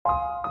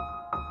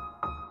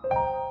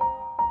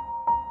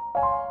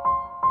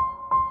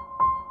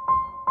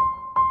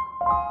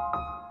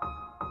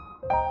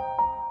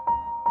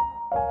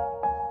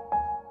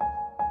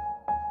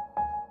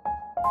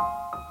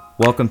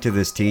Welcome to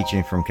this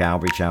teaching from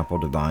Calvary Chapel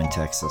Divine,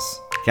 Texas.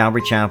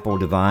 Calvary Chapel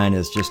Divine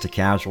is just a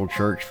casual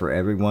church for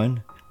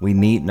everyone. We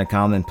meet in a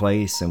common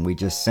place and we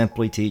just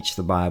simply teach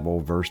the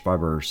Bible verse by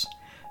verse,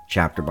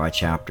 chapter by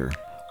chapter.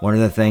 One of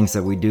the things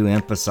that we do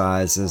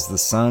emphasize is the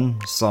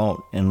sun,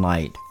 salt, and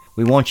light.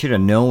 We want you to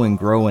know and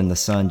grow in the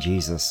Son,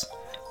 Jesus,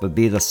 but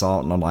be the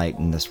salt and the light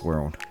in this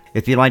world.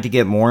 If you'd like to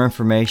get more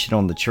information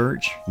on the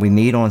church, we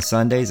meet on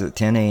Sundays at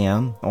 10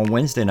 a.m., on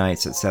Wednesday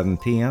nights at 7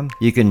 p.m.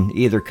 You can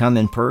either come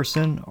in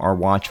person or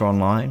watch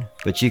online,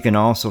 but you can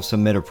also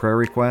submit a prayer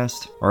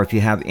request, or if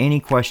you have any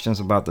questions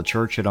about the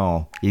church at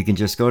all, you can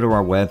just go to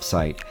our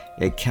website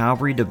at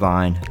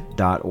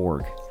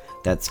calvarydivine.org.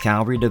 That's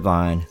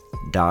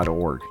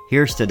calvarydivine.org.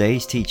 Here's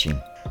today's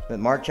teaching.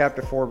 Mark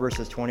chapter 4,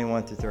 verses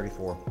 21 through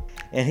 34.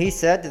 And he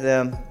said to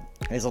them,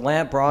 "Is a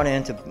lamp brought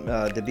in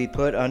to be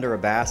put under a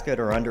basket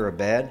or under a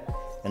bed,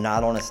 and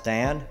not on a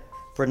stand?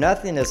 For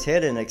nothing is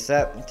hidden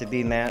except to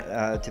be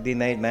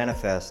made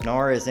manifest,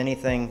 nor is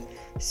anything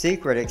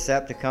secret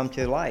except to come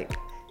to light.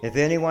 If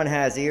anyone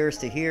has ears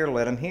to hear,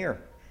 let him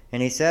hear."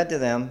 And he said to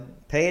them,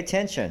 "Pay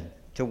attention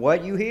to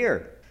what you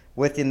hear.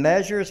 With the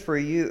measure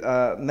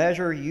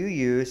you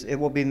use, it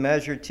will be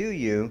measured to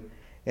you,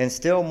 and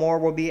still more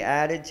will be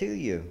added to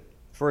you.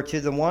 For to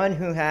the one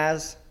who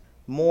has,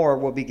 more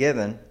will be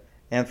given,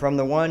 and from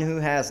the one who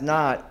has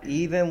not,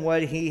 even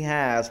what he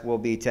has will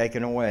be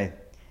taken away."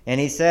 And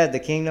he said, "The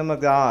kingdom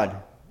of God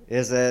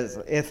is as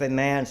if a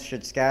man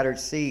should scatter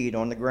seed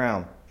on the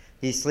ground.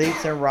 He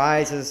sleeps and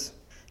rises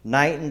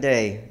night and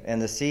day,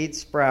 and the seed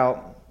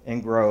sprout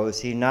and grows.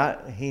 He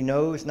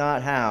knows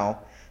not how.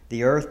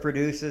 The earth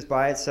produces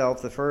by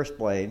itself the first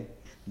blade,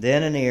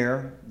 then an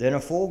ear, then a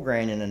full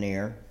grain in an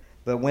ear.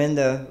 But when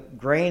the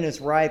grain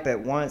is ripe,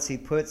 at once he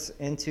puts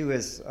into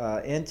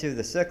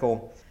the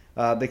sickle,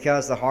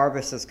 because the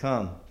harvest has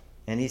come."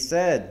 And he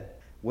said,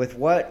 with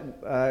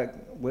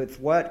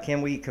what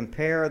can we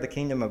compare the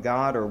kingdom of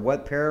God, or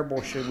what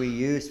parable should we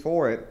use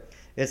for it?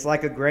 It's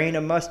like a grain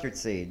of mustard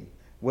seed,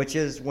 which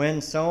is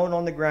when sown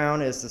on the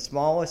ground is the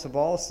smallest of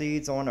all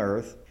seeds on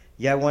earth.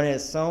 Yet when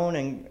it's sown,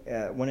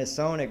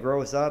 it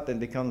grows up and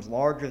becomes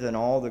larger than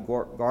all the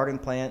garden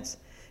plants,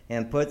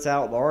 and puts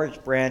out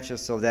large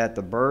branches so that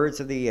the birds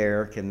of the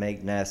air can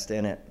make nests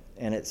in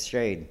its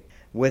shade.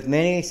 With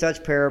many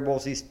such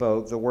parables he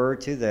spoke the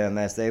word to them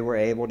as they were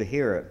able to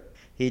hear it.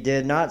 He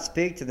did not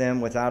speak to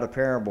them without a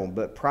parable,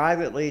 but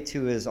privately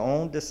to his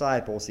own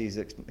disciples he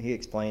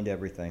explained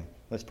everything.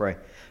 Let's pray.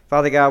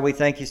 Father God, we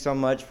thank you so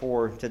much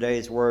for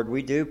today's word.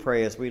 We do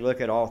pray as we look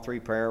at all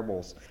three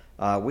parables.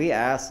 We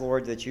ask,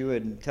 Lord, that you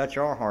would touch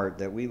our heart,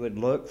 that we would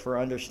look for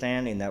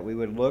understanding, that we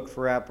would look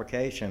for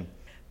application,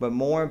 but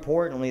more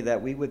importantly,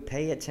 that we would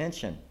pay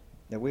attention,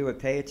 to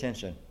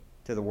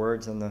the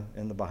words in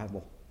the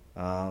Bible.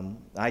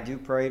 I do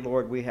pray,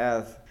 Lord, we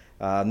have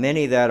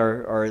many that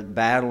are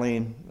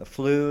battling the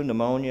flu,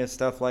 pneumonia,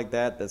 stuff like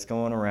that that's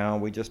going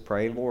around. We just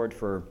pray, Lord,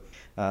 for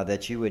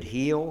that you would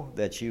heal,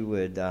 that you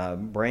would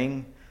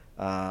bring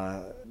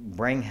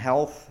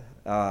health,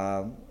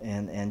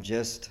 and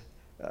just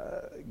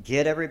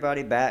get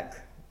everybody back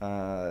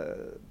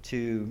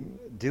to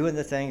doing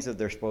the things that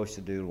they're supposed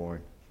to do,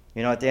 Lord.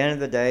 You know, at the end of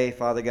the day,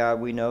 Father God,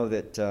 we know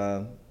that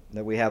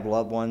we have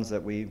loved ones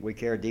that we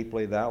care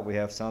deeply about. We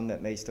have some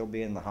that may still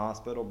be in the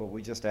hospital, but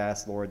we just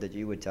ask, Lord, that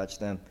you would touch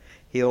them,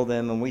 heal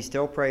them. And we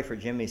still pray for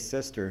Jimmy's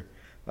sister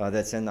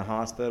that's in the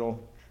hospital.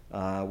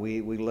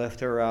 We lift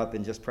her up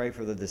and just pray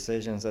for the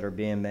decisions that are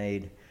being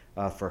made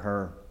for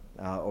her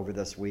over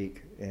this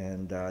week.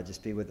 And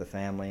just be with the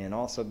family, and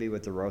also be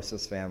with the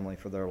Rosas family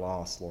for their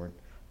loss, Lord.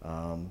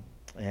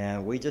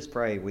 And we just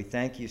pray. We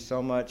thank you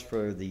so much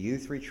for the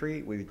youth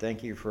retreat. We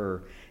thank you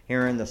for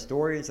hearing the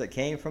stories that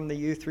came from the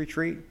youth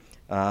retreat,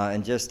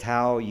 and just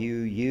how you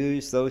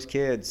use those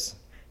kids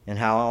and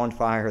how on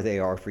fire they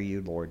are for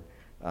you, Lord.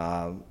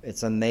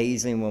 It's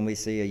amazing when we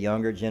see a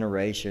younger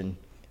generation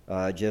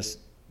just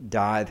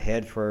dive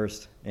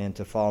headfirst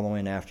into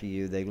following after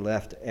you. They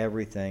left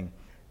everything,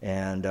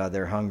 and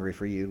they're hungry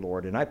for you,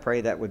 Lord. And I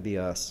pray that would be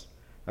us.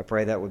 I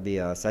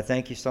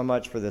thank you so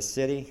much for the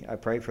city. I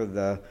pray for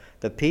the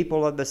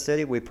people of the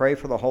city. We pray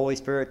for the Holy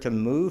Spirit to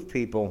move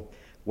people.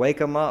 Wake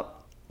them up.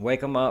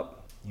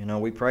 You know,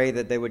 we pray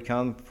that they would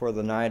come for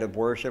the night of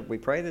worship. We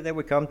pray that they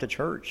would come to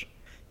church.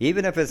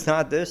 Even if it's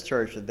not this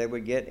church, that they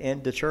would get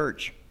into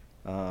church.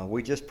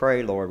 We just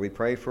pray, Lord. We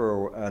pray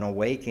for an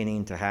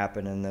awakening to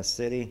happen in this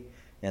city,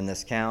 in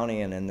this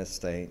county, and in this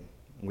state.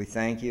 We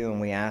thank you,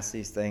 and we ask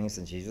these things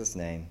in Jesus'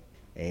 name.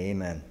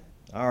 Amen.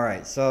 All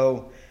right,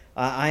 so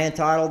I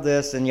entitled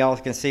this, and y'all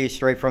can see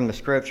straight from the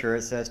scripture,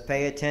 it says,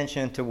 "Pay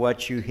attention to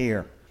what you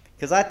hear."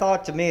 Because I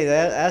thought, to me,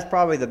 that's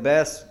probably the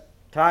best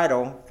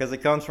title, because it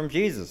comes from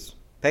Jesus.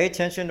 Pay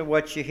attention to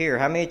what you hear.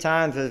 How many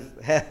times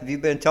have you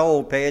been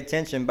told, pay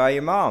attention, by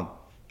your mom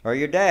or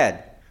your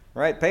dad?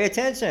 Right? Pay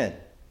attention.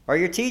 Or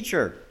your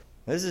teacher.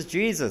 This is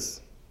Jesus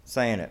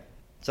saying it.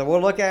 So we'll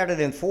look at it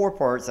in four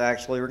parts,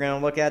 actually. We're going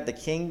to look at the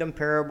kingdom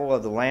parable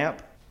of the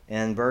lamp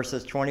in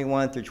verses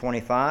 21 through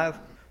 25.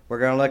 We're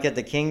going to look at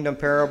the kingdom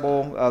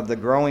parable of the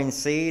growing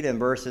seed in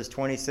verses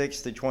 26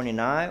 through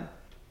 29.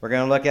 We're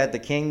going to look at the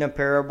kingdom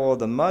parable of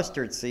the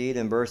mustard seed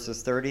in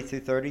verses 30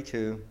 through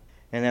 32.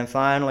 And then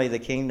finally, the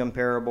kingdom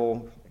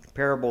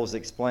parables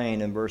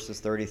explained in verses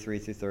 33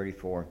 through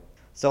 34.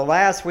 So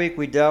last week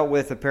we dealt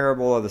with the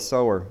parable of the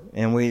sower,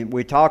 and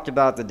we talked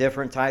about the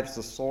different types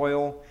of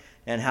soil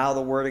and how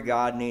the Word of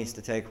God needs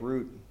to take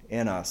root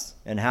in us,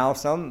 and how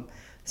some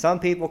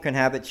people can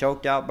have it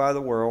choked out by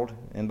the world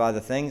and by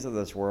the things of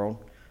this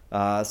world.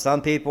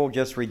 Some people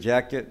just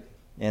reject it,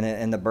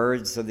 and the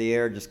birds of the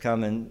air just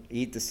come and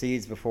eat the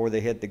seeds before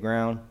they hit the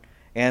ground.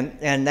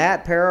 And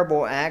that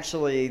parable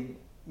actually,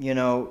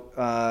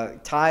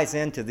 ties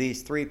into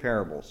these three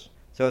parables.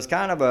 So it's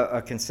kind of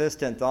a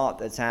consistent thought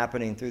that's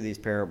happening through these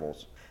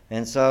parables.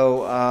 And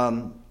so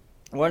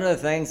one of the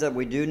things that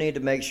we do need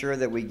to make sure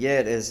that we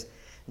get is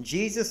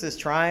Jesus is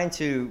trying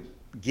to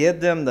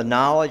give them the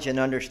knowledge and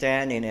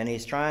understanding, and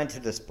he's trying to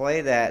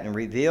display that and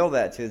reveal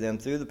that to them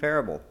through the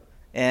parable.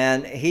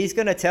 And he's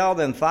going to tell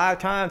them 5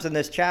 times in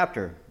this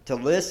chapter to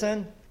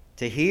listen,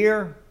 to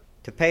hear,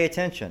 to pay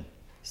attention.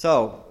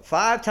 So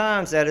 5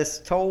 times that is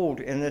told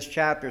in this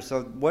chapter.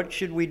 So what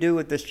should we do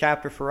with this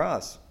chapter for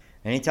us?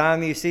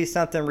 Anytime you see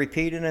something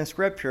repeated in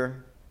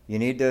Scripture, you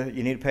need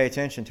to pay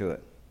attention to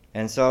it.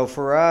 And so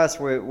for us,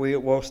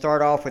 we'll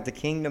start off with the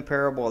kingdom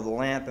parable of the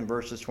lamp in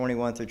verses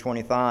 21 through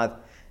 25.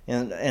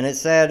 And it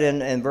said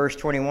in verse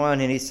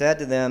 21, and he said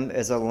to them,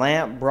 "Is a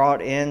lamp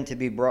brought in to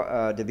be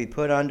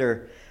put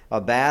under a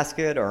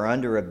basket or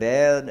under a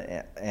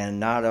bed and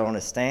not on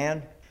a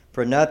stand?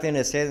 For nothing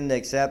is hidden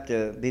except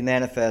to be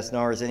manifest,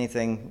 nor is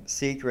anything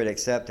secret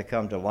except to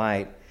come to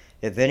light.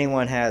 If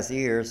anyone has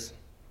ears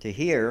to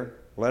hear,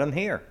 let him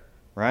hear."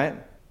 Right?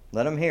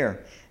 Let him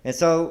hear. And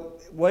so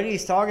what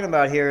he's talking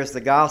about here is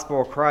the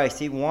gospel of Christ.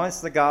 He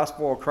wants the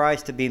gospel of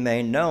Christ to be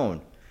made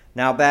known.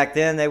 Now, back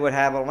then, they would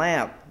have a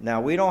lamp. Now,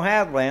 we don't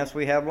have lamps.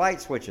 We have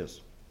light switches,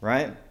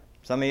 right?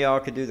 Some of y'all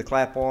could do the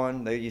clap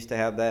on. They used to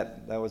have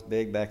that. That was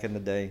big back in the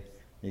day.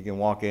 You can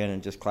walk in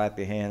and just clap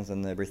your hands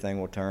and everything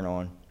will turn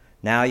on.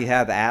 Now you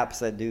have apps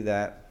that do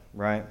that,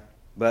 right?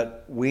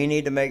 But we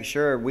need to make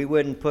sure we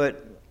wouldn't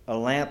put a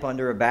lamp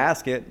under a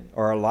basket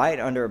or a light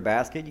under a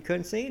basket. You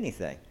couldn't see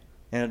anything.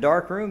 In a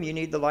dark room, you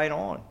need the light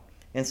on.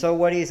 And so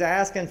what he's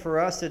asking for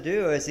us to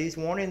do is he's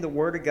wanting the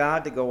Word of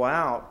God to go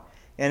out.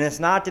 And it's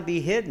not to be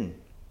hidden.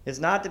 It's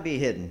not to be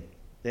hidden.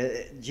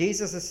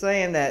 Jesus is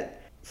saying that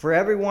for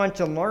everyone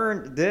to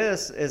learn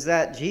this is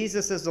that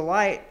Jesus is the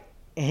light,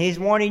 and he's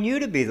wanting you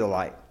to be the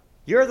light.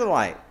 You're the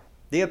light.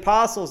 The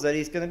apostles that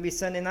he's going to be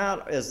sending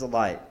out is the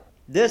light.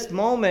 This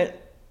moment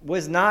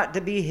was not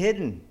to be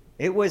hidden.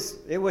 It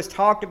was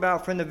talked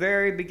about from the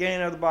very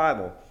beginning of the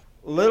Bible.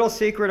 Little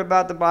secret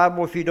about the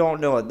Bible if you don't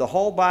know it. The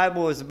whole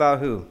Bible is about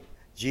who?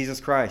 Jesus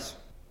Christ.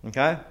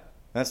 Okay?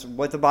 That's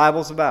what the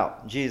Bible's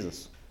about.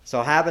 Jesus.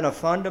 So having a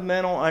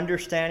fundamental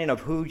understanding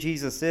of who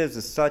Jesus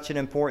is such an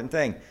important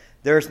thing.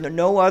 There's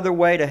no other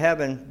way to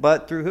heaven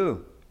but through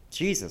who?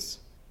 Jesus.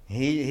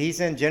 He's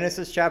in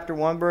Genesis chapter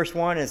 1, verse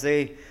 1, as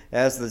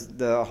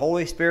the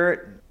Holy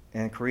Spirit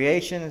and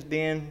creation is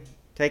being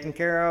taken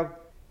care of.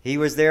 He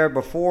was there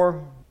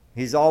before.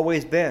 He's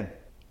always been.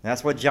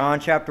 That's what John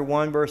chapter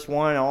 1, verse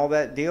 1, all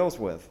that deals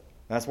with.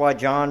 That's why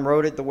John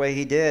wrote it the way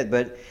he did.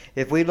 But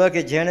if we look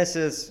at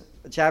Genesis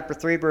chapter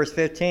 3, verse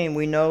 15,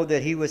 we know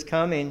that he was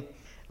coming.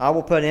 "I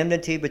will put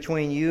enmity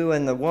between you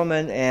and the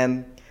woman,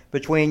 and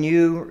between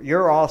you,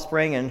 your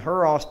offspring, and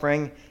her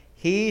offspring.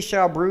 He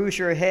shall bruise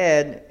your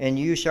head, and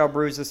you shall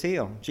bruise his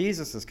heel."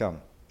 Jesus is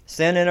coming.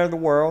 Sin entered the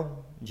world.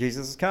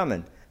 Jesus is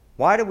coming.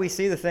 Why do we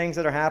see the things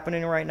that are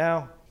happening right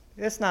now?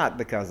 It's not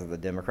because of the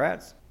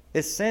Democrats.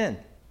 It's sin.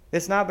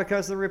 It's not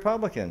because of the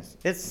Republicans.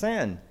 It's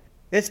sin.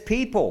 It's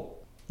people.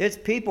 It's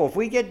people. If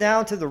we get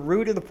down to the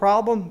root of the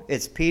problem,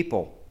 it's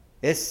people.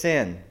 It's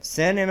sin.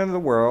 Sin entered the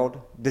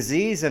world.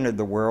 Disease entered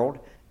the world.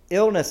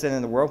 Illness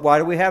in the world. Why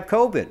do we have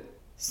COVID?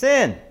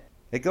 Sin.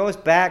 It goes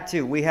back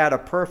to we had a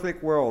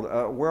perfect world,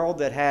 a world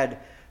that had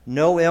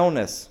no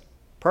illness.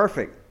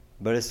 Perfect.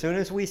 But as soon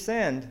as we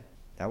sinned,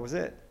 that was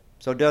it.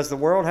 So does the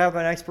world have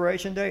an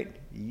expiration date?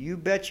 You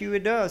bet you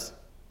it does.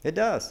 It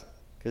does.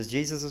 Because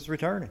Jesus is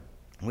returning.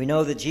 We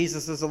know that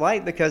Jesus is the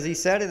light because he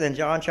said it in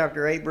John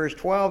chapter 8, verse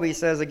 12. He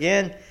says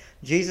again,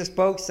 Jesus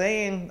spoke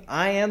saying,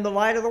 "I am the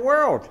light of the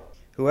world.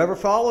 Whoever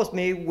follows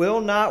me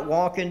will not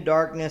walk in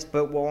darkness,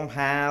 but will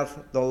have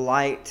the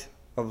light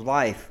of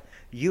life."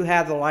 You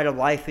have the light of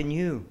life in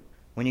you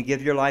when you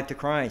give your life to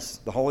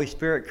Christ. The Holy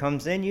Spirit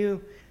comes in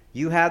you.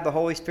 You have the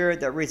Holy Spirit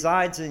that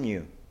resides in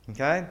you.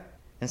 Okay?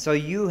 And so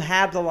you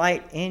have the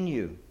light in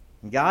you.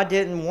 God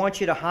didn't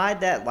want you to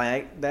hide that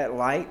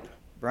light,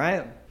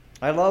 right?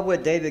 I love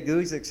what David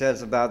Guzik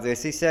says about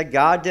this. He said,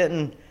 God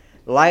didn't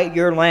light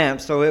your lamp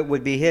so it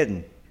would be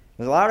hidden.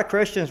 There's a lot of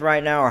Christians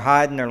right now are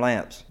hiding their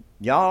lamps.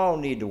 Y'all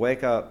need to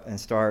wake up and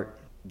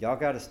y'all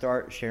got to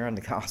start sharing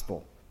the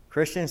gospel.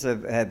 Christians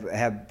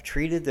have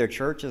treated their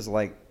churches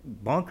like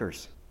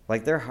bunkers,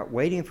 like they're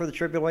waiting for the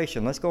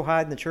tribulation. Let's go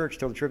hide in the church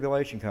till the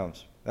tribulation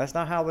comes. That's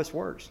not how this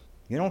works.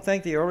 You don't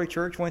think the early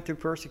church went through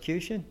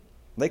persecution?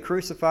 They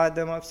crucified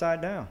them upside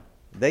down.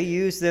 They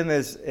used them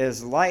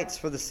as lights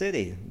for the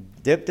city,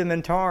 dipped them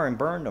in tar and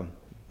burned them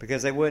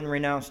because they wouldn't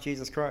renounce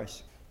Jesus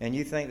Christ. And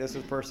you think this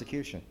is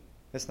persecution.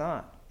 It's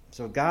not.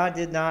 So God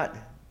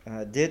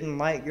didn't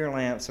light your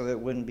lamp so that it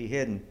wouldn't be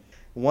hidden.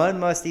 One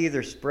must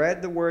either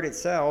spread the word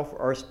itself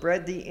or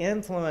spread the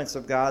influence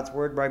of God's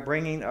word by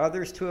bringing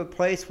others to a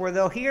place where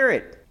they'll hear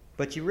it.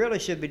 But you really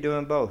should be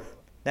doing both.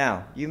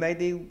 Now, you may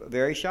be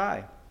very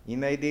shy. You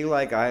may be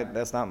like,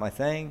 that's not my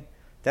thing.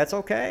 That's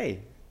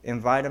okay.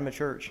 Invite them to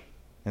church.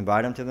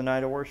 Invite them to the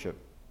night of worship.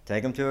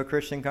 Take them to a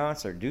Christian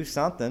concert. Do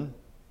something,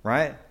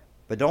 right?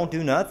 But don't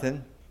do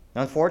nothing.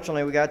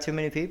 Unfortunately, we got too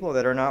many people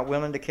that are not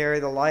willing to carry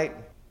the light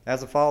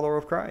as a follower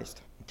of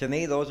Christ. To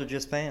me, those are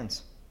just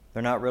fans.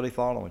 They're not really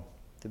following.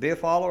 To be a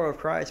follower of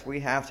Christ,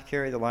 we have to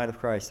carry the light of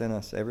Christ in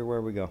us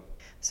everywhere we go.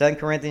 2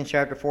 Corinthians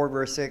chapter 4,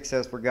 verse 6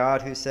 says, "For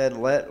God, who said,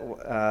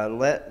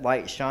 let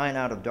light shine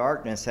out of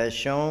darkness, has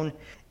shone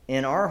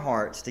in our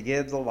hearts to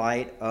give the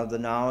light of the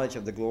knowledge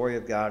of the glory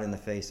of God in the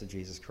face of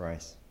Jesus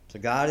Christ." So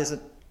God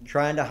isn't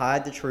trying to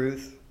hide the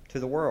truth to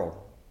the world.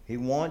 He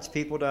wants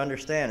people to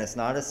understand. It's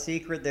not a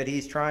secret that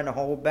he's trying to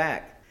hold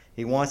back.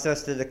 He wants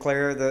us to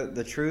declare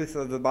the truth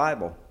of the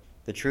Bible,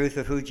 the truth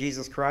of who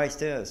Jesus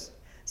Christ is.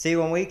 See,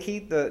 when we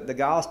keep the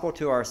gospel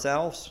to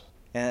ourselves,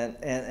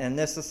 and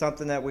this is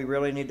something that we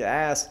really need to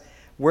ask,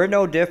 we're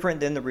no different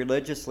than the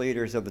religious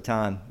leaders of the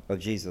time of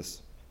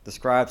Jesus, the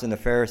scribes and the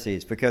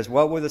Pharisees. Because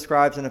what were the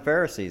scribes and the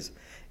Pharisees?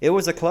 It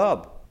was a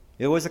club.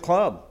 It was a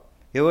club.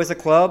 It was a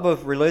club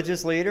of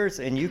religious leaders,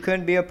 and you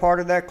couldn't be a part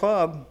of that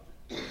club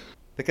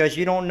because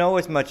you don't know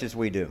as much as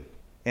we do.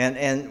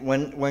 And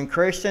when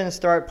Christians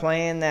start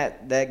playing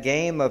that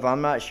game of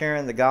I'm not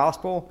sharing the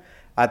gospel,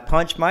 I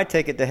punch my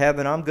ticket to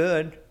heaven, I'm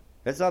good.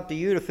 It's up to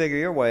you to figure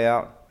your way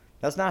out.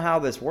 That's not how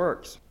this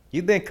works.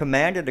 You've been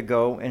commanded to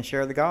go and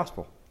share the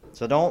gospel.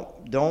 So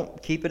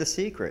don't keep it a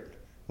secret.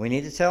 We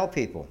need to tell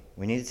people.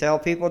 We need to tell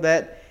people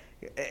that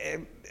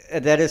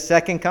his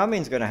second coming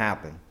is going to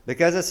happen.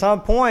 Because at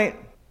some point,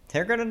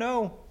 they're going to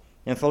know.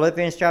 In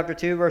Philippians chapter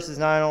 2, verses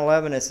 9 and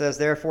 11, it says,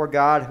 "Therefore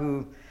God,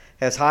 who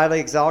has highly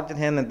exalted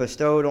him and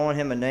bestowed on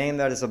him a name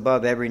that is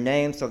above every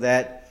name, so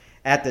that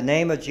at the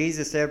name of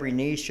Jesus every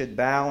knee should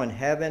bow in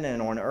heaven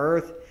and on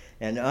earth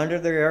and under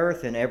the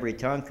earth, and every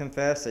tongue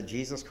confess that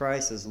Jesus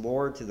Christ is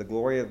Lord, to the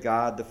glory of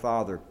God the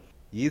Father."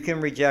 You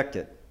can reject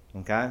it,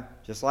 okay?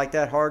 Just like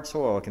that hard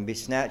soil, it can be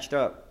snatched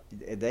up.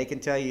 They can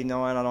tell you,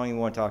 "No, I don't even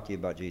want to talk to you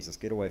about Jesus.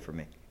 Get away from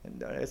me."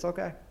 And it's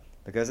okay.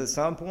 Because at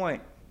some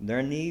point,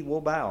 their knee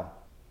will bow,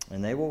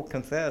 and they will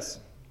confess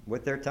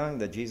with their tongue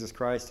that Jesus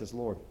Christ is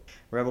Lord.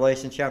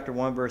 Revelation chapter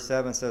 1, verse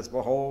 7 says,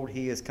 "Behold,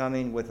 he is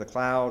coming with the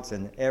clouds,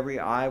 and every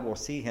eye will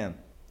see him,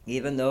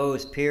 even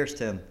those pierced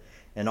him.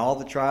 And all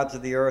the tribes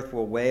of the earth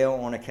will wail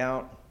on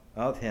account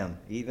of him.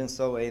 Even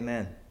so,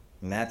 amen."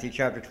 Matthew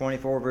chapter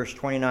 24, verse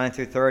 29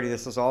 through 30,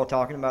 this is all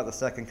talking about the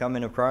second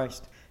coming of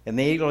Christ.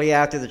 "Immediately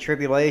after the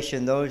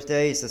tribulation, those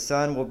days the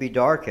sun will be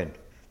darkened."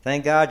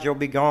 Thank God you'll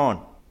be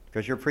gone,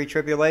 because you're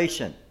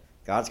pre-tribulation.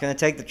 God's going to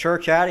take the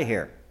church out of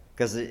here.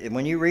 Because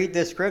when you read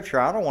this scripture,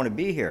 I don't want to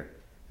be here.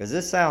 Because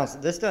this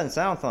doesn't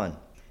sound fun.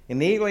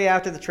 "Immediately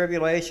after the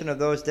tribulation of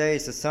those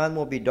days, the sun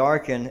will be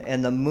darkened,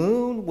 and the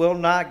moon will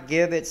not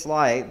give its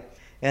light,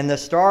 and the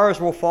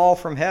stars will fall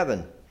from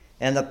heaven,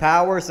 and the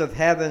powers of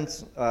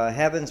heavens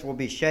will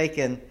be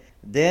shaken.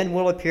 Then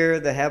will appear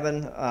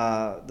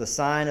the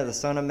sign of the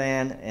Son of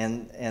Man,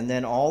 and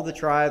then all the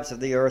tribes of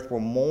the earth will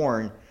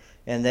mourn,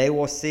 and they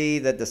will see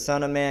that the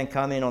Son of Man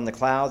coming on the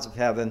clouds of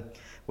heaven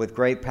with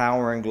great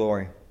power and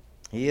glory."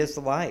 He is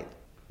the light.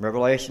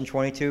 Revelation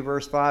 22,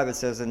 verse 5, it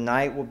says, "And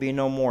night will be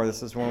no more."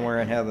 This is when we're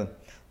in heaven.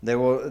 They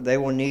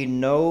will need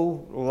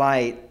no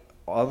light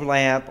of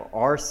lamp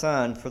or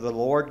sun, for the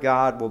Lord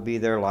God will be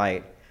their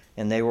light,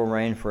 and they will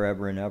reign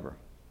forever and ever."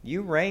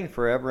 You reign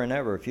forever and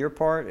ever.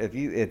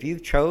 If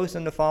you've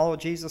chosen to follow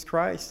Jesus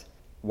Christ,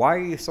 why are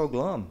you so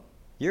glum?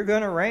 You're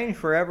going to reign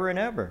forever and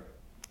ever.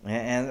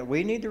 And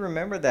we need to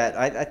remember that.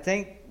 I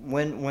think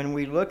when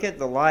we look at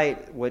the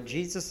light, what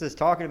Jesus is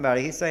talking about,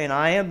 he's saying,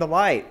 "I am the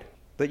light,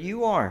 but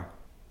you are."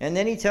 And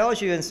then he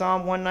tells you in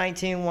Psalm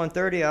 119,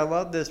 130, I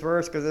love this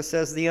verse because it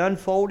says, "The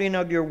unfolding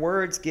of your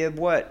words give"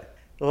 what?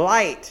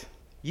 Light.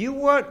 You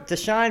want to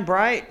shine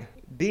bright?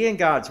 Be in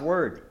God's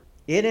word.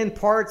 It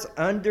imparts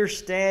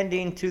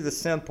understanding to the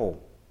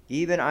simple.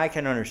 Even I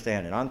can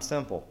understand it. I'm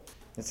simple.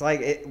 It's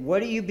like,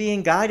 what are you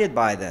being guided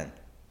by then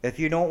if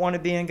you don't want to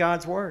be in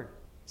God's word?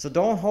 So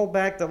don't hold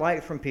back the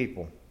light from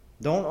people.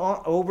 Don't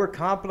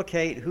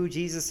overcomplicate who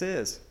Jesus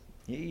is.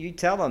 You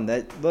tell them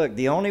that, look,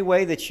 the only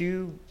way that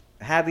you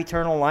have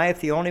eternal life,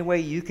 the only way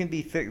you can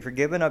be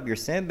forgiven of your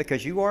sin,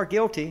 because you are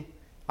guilty,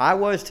 I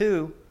was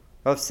too,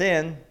 of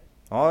sin.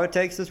 All it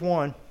takes is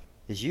one,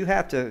 is you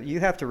have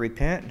to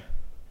repent,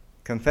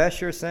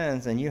 confess your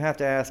sins, and you have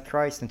to ask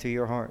Christ into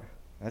your heart.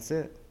 That's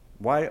it.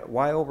 Why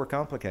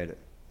overcomplicate it?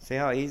 See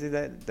how easy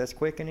that's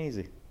quick and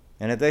easy.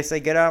 And if they say,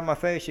 "Get out of my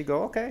face," you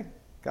go, "Okay,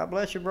 God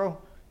bless you, bro.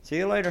 See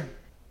you later."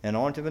 And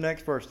on to the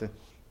next person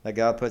that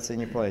God puts in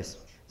your place.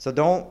 So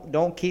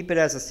don't keep it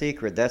as a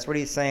secret. That's what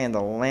he's saying.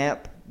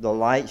 The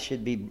light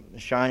should be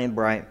shining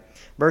bright.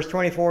 Verse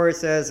 24, it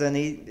says, and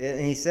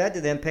he said to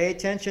them, pay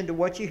attention to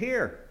what you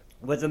hear.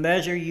 With the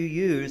measure you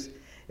use,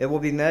 it will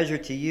be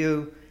measured to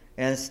you,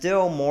 and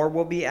still more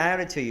will be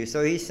added to you.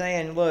 So he's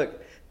saying,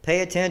 look,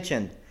 pay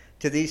attention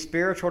to these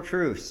spiritual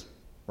truths,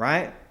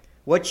 right?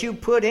 What you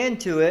put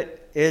into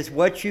it is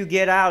what you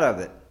get out of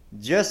it.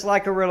 Just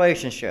like a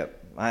relationship.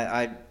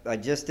 I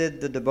just did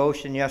the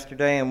devotion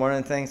yesterday, and one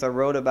of the things I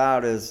wrote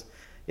about is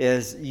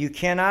you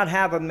cannot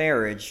have a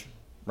marriage,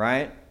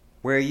 right,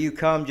 where you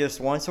come just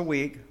once a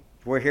week.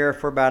 We're here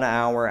for about an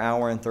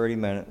hour and 30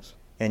 minutes,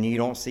 and you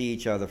don't see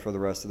each other for the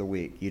rest of the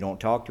week. You don't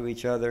talk to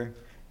each other.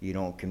 You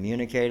don't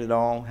communicate at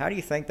all. How do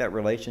you think that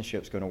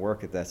relationship's going to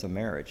work if that's a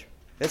marriage?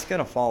 It's going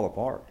to fall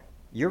apart.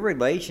 Your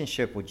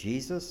relationship with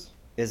Jesus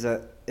is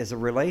a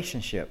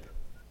relationship.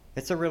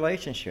 It's a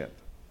relationship.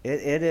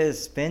 It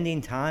is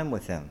spending time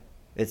with him.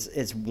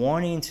 It's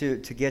wanting to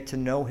get to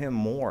know him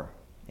more,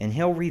 and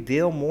he'll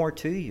reveal more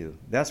to you.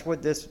 That's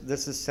what this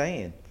is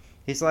saying.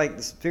 He's like,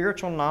 the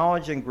spiritual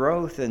knowledge and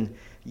growth, and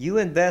you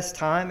invest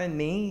time in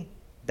me,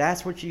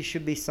 that's what you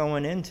should be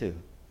sowing into.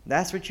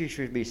 That's what you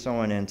should be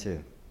sowing into.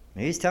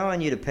 And he's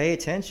telling you to pay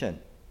attention,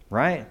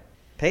 right?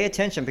 Pay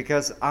attention,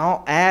 because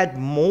I'll add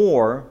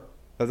more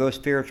of those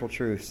spiritual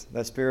truths,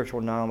 that spiritual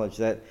knowledge,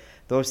 that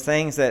those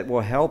things that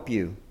will help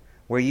you.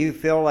 Where you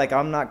feel like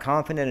I'm not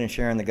confident in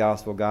sharing the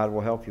gospel, God will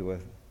help you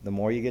with. The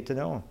more you get to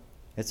know him.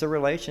 It's a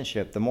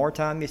relationship. The more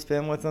time you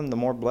spend with him, the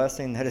more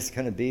blessing that it's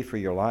going to be for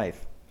your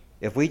life.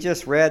 If we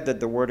just read that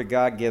the Word of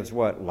God gives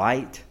what?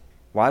 Light.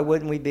 Why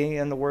wouldn't we be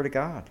in the Word of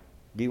God?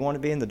 Do you want to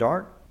be in the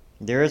dark?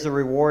 There is a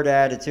reward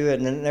added to it,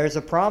 and then there's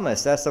a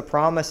promise. That's the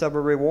promise of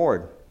a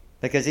reward.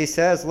 Because he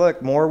says,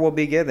 look, more will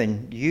be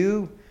given.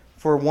 You,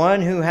 for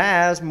one who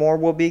has, more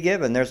will be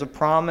given. There's a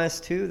promise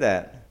to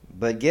that.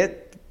 But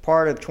get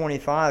part of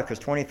 25, because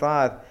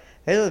 25,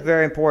 this is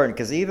very important,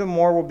 because even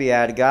more will be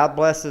added. God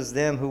blesses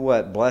them who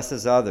what?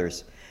 Blesses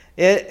others.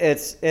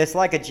 It's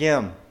like a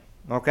gym,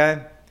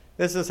 okay?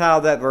 This is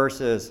how that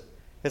verse is.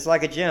 It's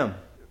like a gym.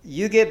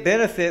 You get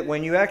benefit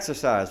when you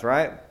exercise,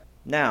 right?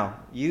 Now,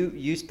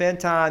 you spend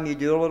time, you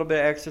do a little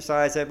bit of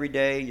exercise every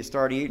day, you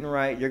start eating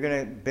right, you're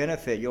going to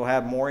benefit. You'll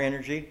have more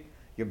energy.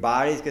 Your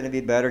body's going to be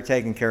better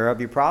taken care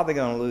of. You're probably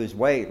going to lose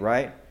weight,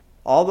 right?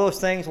 All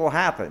those things will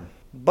happen.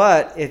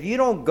 But if you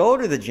don't go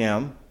to the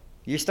gym,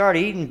 you start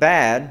eating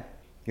bad,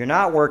 you're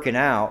not working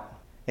out,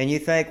 and you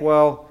think,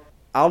 well,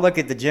 I'll look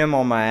at the gym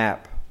on my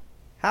app.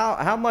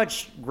 How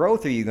much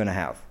growth are you going to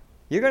have?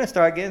 You're going to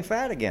start getting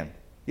fat again.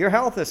 Your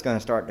health is going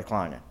to start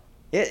declining.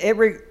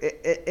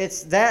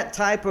 It's that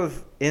type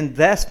of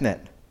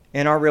investment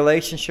in our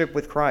relationship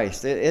with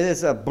Christ. It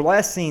is a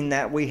blessing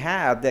that we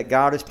have that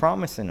God is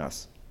promising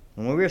us.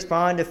 When we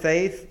respond to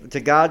faith,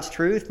 to God's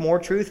truth, more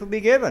truth will be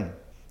given.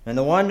 And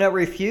the one that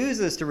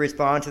refuses to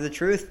respond to the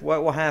truth,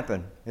 what will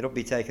happen? It'll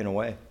be taken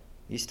away.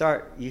 You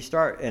start,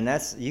 and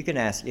you can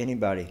ask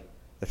anybody.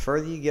 The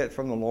further you get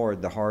from the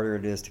Lord, the harder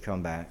it is to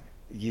come back.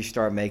 You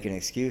start making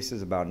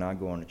excuses about not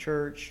going to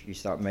church. You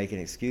start making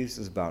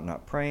excuses about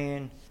not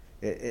praying.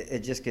 It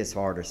just gets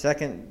harder.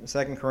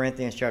 Second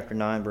Corinthians chapter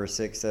 9, verse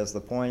 6 says, the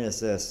point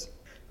is this: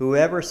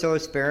 whoever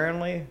sows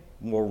sparingly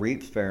will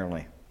reap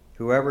sparingly.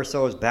 Whoever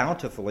sows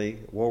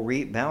bountifully will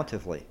reap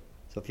bountifully.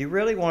 So if you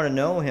really want to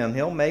know him,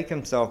 he'll make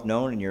himself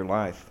known in your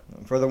life.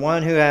 For the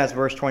one who has,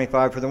 verse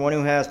 25, for the one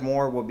who has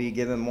more will be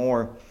given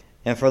more.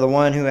 And for the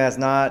one who has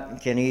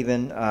not, can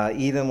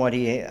even what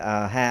he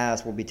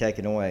has will be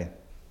taken away.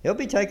 He'll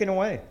be taken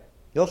away.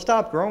 He'll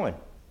stop growing.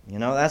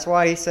 That's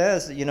why he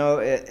says,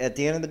 at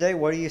the end of the day,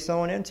 what are you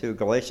sowing into?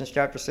 Galatians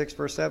chapter 6,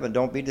 verse 7,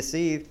 don't be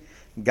deceived.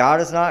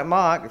 God is not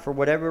mocked, for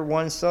whatever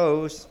one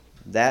sows,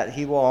 that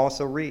he will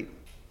also reap.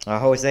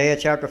 Hosea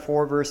chapter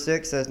 4, verse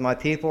 6 says, my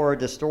people are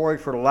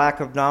destroyed for lack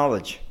of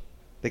knowledge,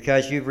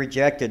 because you've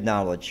rejected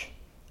knowledge.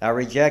 I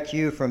reject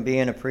you from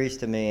being a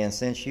priest to me, and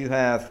since you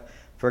have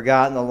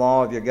forgotten the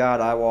law of your God,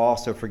 I will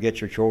also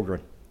forget your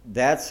children.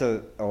 That's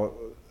a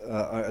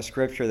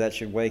scripture that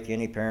should wake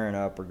any parent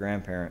up or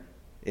grandparent.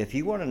 If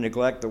you want to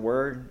neglect the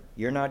word,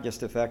 you're not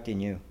just affecting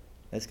you.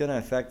 It's going to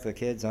affect the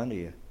kids under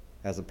you.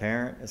 As a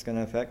parent, it's going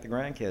to affect the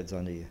grandkids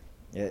under you.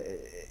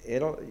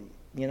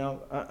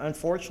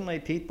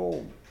 Unfortunately,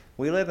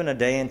 we live in a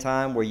day and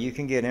time where you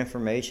can get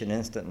information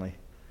instantly.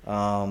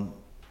 And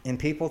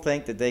people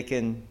think that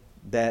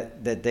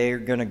that they're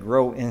going to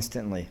grow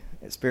instantly,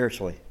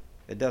 spiritually.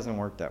 It doesn't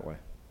work that way.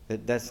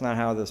 That's not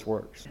how this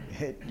works.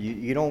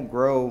 You don't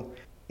grow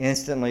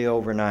instantly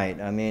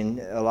overnight. I mean,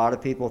 a lot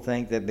of people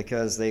think that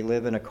because they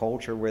live in a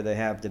culture where they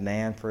have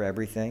demand for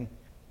everything,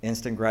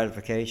 instant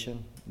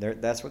gratification,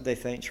 that's what they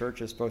think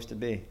church is supposed to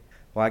be.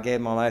 Well, I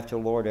gave my life to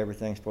the Lord,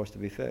 everything's supposed to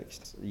be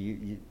fixed.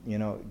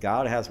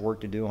 God has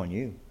work to do on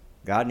you.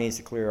 God needs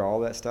to clear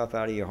all that stuff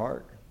out of your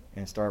heart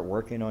and start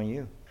working on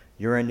you.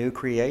 You're a new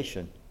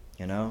creation,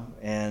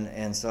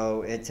 and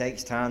so it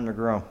takes time to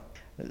grow.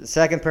 The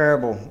second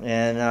parable,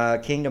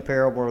 and kingdom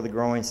parable of the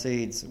growing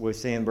seeds, we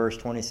see in verse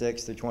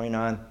 26 through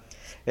 29.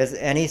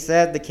 And he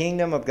said, the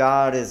kingdom of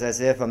God is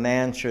as if a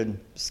man should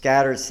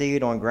scatter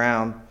seed on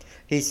ground.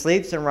 He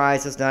sleeps and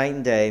rises night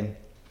and day,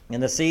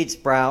 and the seed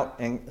sprouts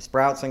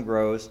and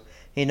grows.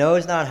 He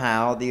knows not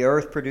how. The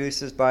earth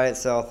produces by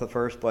itself the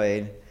first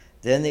blade,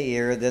 then the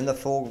ear, then the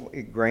full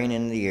grain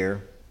in the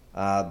ear.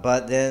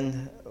 But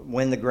then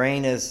when the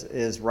grain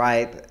is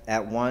ripe,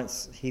 at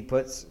once he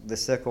puts the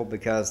sickle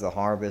because the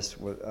harvest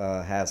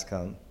has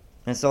come.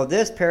 And so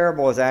this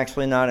parable is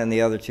actually not in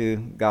the other two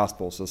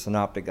Gospels, the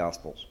Synoptic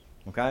Gospels.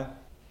 Okay?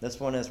 This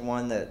one is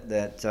one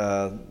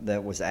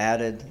that was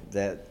added,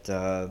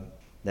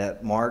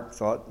 that Mark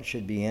thought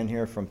should be in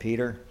here from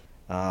Peter.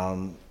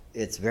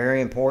 It's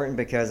very important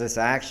because it's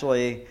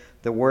actually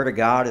the Word of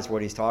God is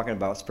what he's talking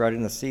about,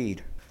 spreading the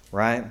seed,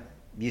 right?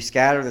 You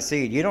scatter the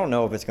seed. You don't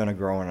know if it's going to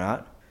grow or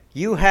not.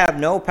 You have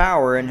no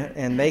power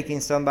in making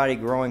somebody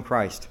grow in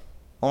Christ.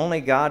 Only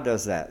God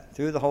does that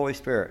through the Holy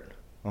Spirit,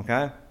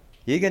 okay?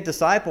 You can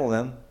disciple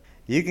them.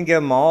 You can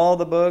give them all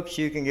the books.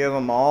 You can give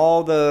them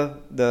all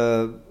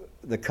the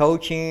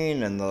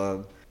coaching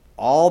and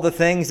all the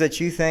things that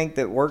you think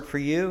that work for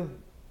you,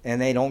 and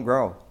they don't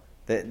grow.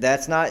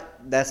 That's not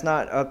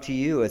up to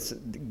you. It's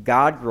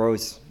God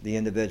grows the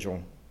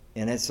individual,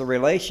 and it's the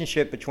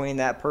relationship between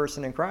that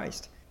person and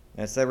Christ.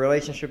 It's the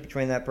relationship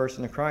between that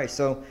person and Christ.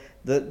 So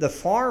the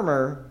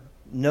farmer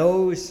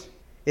knows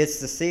it's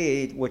the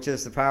seed, which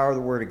is the power of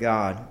the Word of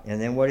God.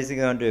 And then what is he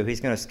going to do? He's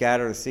going to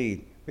scatter the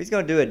seed. He's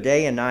going to do it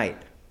day and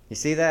night. You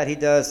see that?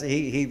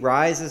 He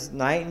rises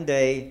night and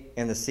day,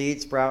 and the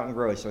seed sprout and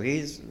grows. So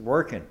he's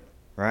working,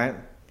 right?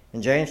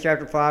 In James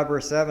chapter 5,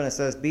 verse 7, it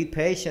says, "Be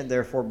patient,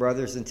 therefore,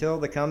 brothers, until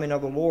the coming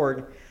of the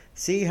Lord.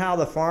 See how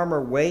the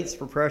farmer waits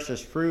for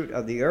precious fruit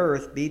of the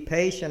earth. Be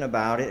patient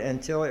about it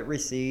until it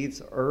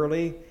receives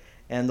early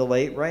and the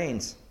late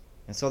rains."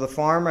 And so the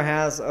farmer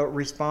has a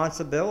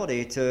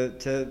responsibility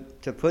to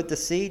put the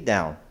seed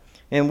down.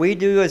 And we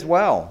do as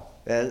well.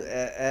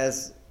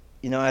 As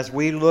you know, as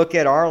we look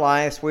at our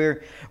lives,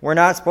 we're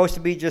not supposed to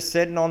be just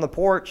sitting on the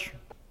porch,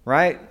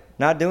 right?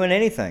 Not doing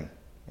anything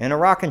in a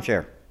rocking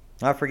chair.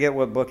 I forget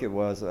what book it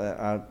was.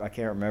 I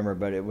can't remember,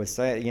 but it was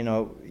saying,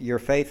 your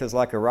faith is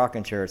like a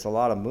rocking chair. It's a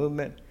lot of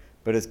movement,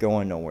 but it's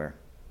going nowhere.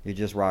 You're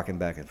just rocking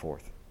back and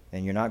forth,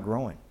 and you're not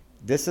growing.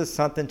 This is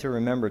something to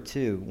remember,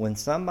 too. When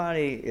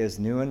somebody is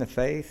new in the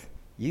faith,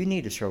 you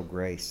need to show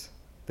grace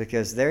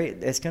because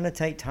it's going to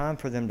take time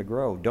for them to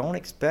grow. Don't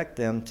expect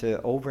them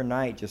to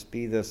overnight just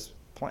be this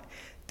plant.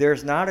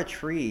 There's not a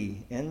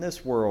tree in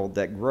this world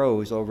that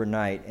grows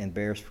overnight and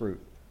bears fruit,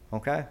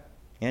 okay?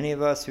 Any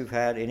of us who've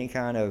had any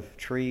kind of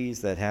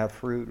trees that have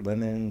fruit,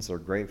 lemons or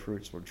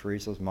grapefruits, or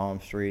Teresa's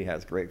mom's tree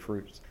has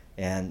grapefruits,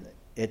 and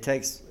it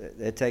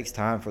takes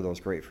time for those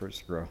grapefruits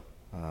to grow.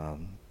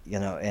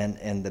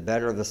 And the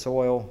better the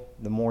soil,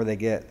 the more they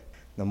get.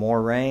 The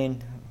more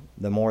rain,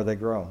 the more they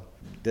grow.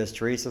 Does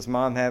Teresa's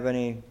mom have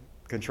any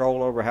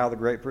control over how the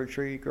grapefruit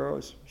tree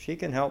grows? She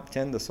can help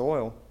tend the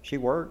soil. She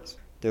works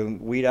to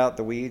weed out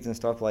the weeds and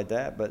stuff like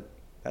that, but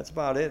that's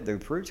about it. The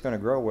fruit's going to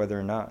grow whether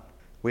or not.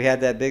 We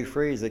had that big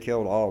freeze that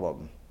killed all of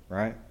them,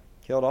 right?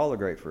 Killed all the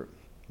grapefruit.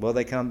 Will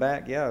they come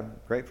back? Yeah,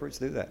 grapefruits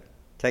do that.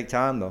 Take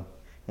time though.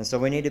 And so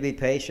we need to be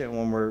patient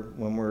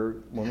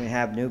when we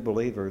have new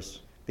believers.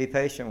 Be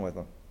patient with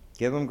them.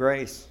 Give them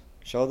grace.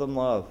 Show them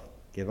love.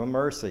 Give them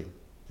mercy.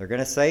 They're going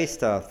to say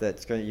stuff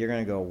you're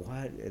going to go,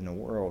 what in the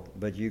world?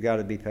 But you got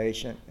to be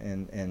patient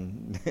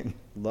and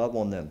love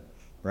on them,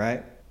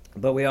 right?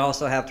 But we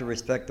also have to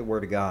respect the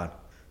Word of God.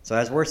 So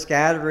as we're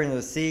scattering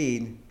the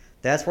seed,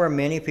 that's where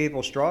many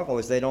people struggle,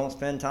 is they don't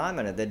spend time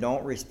in it. They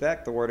don't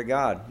respect the Word of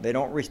God. They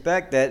don't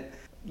respect that,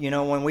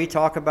 when we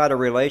talk about a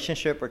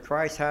relationship with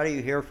Christ, how do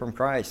you hear from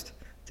Christ?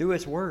 Through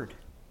His Word.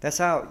 That's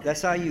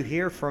how you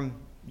hear from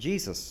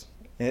Jesus.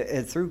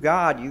 And through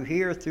God, you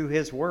hear through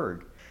His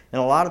Word.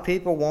 And a lot of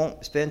people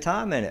won't spend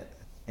time in it.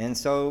 And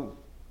so,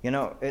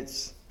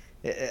 it's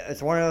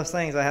one of those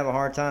things I have a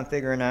hard time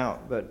figuring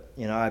out. But,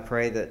 I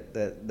pray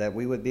that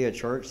we would be a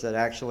church that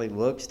actually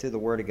looks to the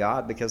Word of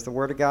God, because the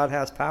Word of God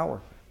has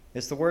power.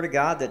 It's the Word of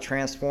God that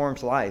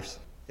transforms lives.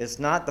 It's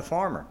not the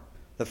farmer.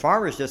 The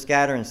farmer is just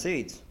scattering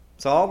seeds.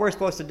 So all we're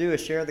supposed to do is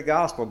share the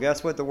gospel.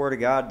 Guess what the Word of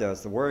God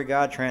does? The Word of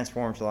God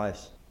transforms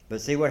lives. But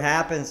see, what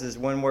happens is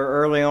when we're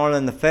early on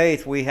in the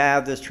faith, we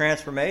have this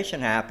transformation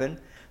happen.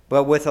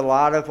 But with a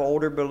lot of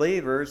older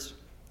believers,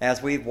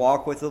 as we've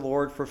walked with the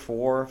Lord for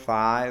 4,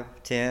 5,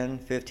 10,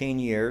 15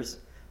 years,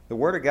 the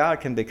Word of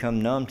God can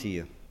become numb to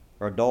you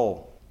or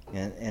dull.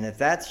 And if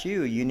that's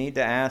you, you need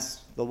to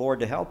ask the Lord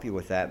to help you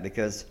with that,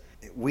 because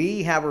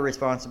we have a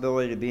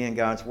responsibility to be in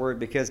God's Word,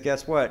 because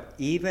guess what?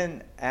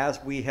 Even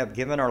as we have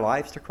given our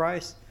lives to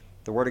Christ,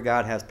 the Word of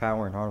God has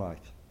power in our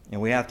lives. And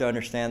we have to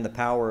understand the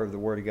power of the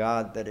Word of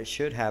God that it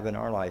should have in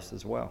our lives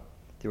as well,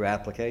 through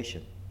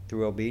application,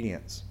 through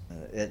obedience.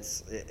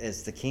 It's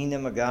the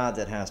kingdom of God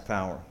that has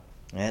power.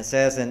 And it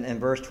says in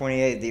verse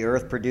 28, the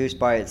earth produced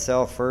by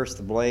itself first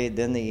the blade,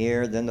 then the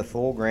ear, then the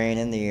full grain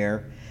in the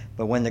ear.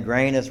 But when the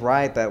grain is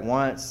ripe at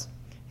once,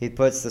 he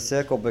puts the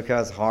sickle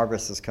because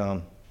harvest has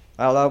come.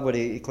 I love what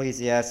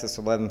Ecclesiastes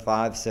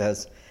 11:5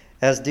 says.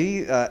 As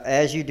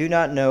you do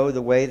not know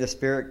the way the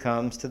Spirit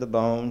comes to the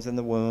bones in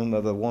the womb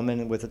of a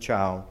woman with a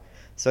child,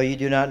 so you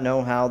do not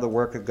know how the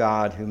work of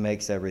God who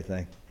makes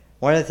everything.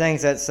 One of the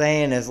things that's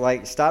saying is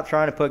like, stop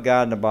trying to put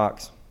God in a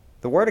box.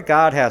 The Word of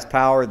God has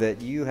power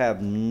that you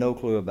have no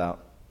clue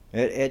about.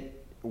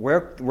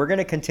 We're going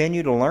to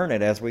continue to learn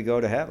it as we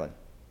go to heaven.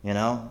 You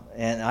know,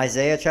 and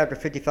Isaiah chapter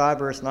 55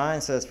 verse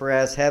 9 says, "For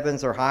as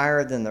heavens are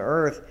higher than the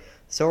earth,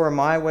 so are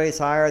my ways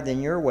higher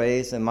than your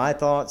ways, and my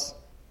thoughts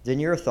than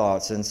your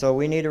thoughts." And so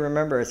we need to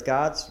remember it's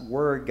God's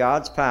word,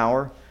 God's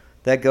power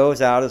that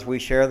goes out as we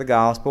share the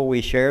gospel.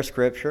 We share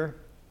Scripture.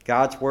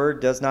 God's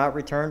word does not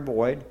return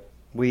void.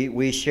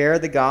 We share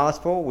the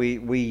gospel.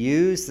 We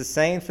use the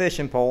same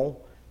fishing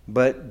pole,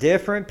 but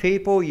different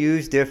people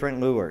use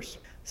different lures.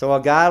 So a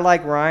guy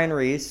like Ryan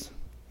Reese,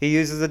 he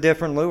uses a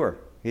different lure.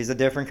 He's a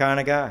different kind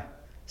of guy.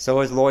 So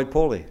is Lloyd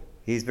Pulley.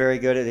 He's very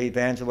good at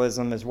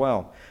evangelism as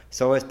well.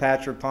 So is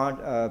Pastor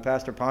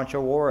Pancho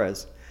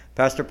Juarez.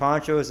 Pastor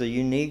Pancho is a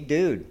unique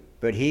dude,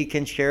 but he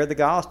can share the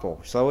gospel.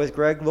 So is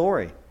Greg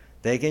Laurie.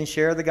 They can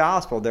share the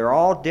gospel. They're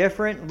all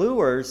different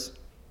lures,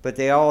 but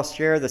they all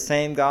share the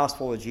same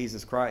gospel of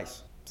Jesus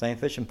Christ. Same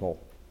fishing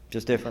pole,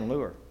 just different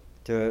lure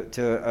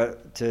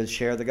to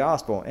share the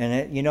gospel.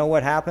 And you know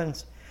what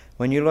happens?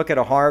 When you look at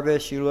a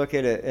harvest, you look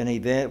at an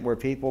event where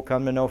people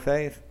come to know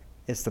faith,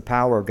 it's the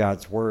power of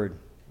God's word,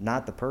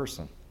 not the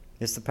person.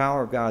 It's the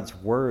power of God's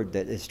word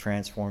that is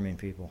transforming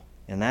people.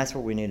 And that's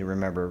what we need to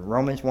remember.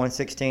 Romans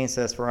 1:16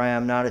 says, "For I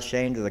am not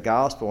ashamed of the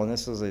gospel," and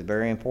this is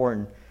very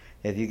important.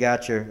 If you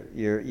got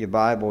your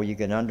Bible, you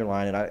can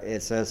underline it.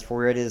 It says,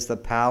 "For it is the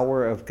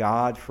power of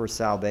God for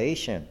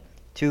salvation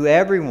to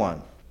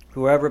everyone,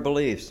 whoever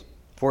believes."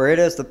 For it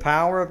is the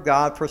power of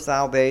God for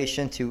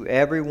salvation to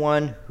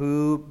everyone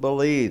who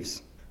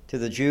believes. To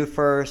the Jew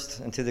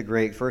first and to the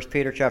Greek. 1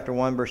 Peter chapter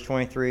 1 verse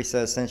 23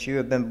 says, "Since you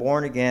have been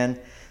born again,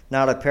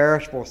 not a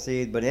perishable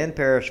seed, but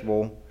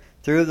imperishable,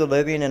 through the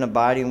living and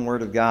abiding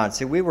word of God."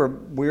 See,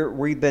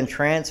 we've been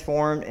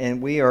transformed, and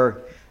we are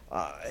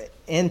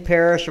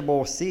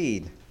imperishable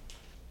seed.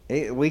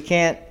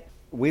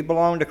 We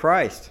belong to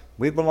Christ.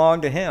 We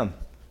belong to Him.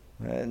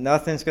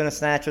 Nothing's going to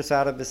snatch us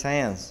out of His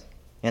hands.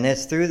 And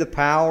it's through the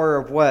power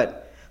of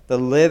what? The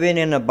living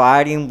and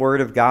abiding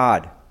word of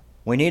God.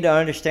 We need to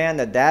understand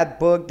that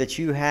book that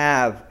you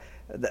have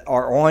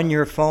or on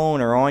your phone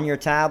or on your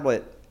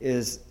tablet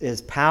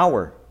is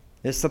power.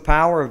 It's the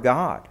power of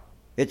God.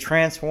 It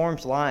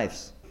transforms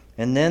lives.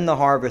 And then the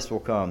harvest will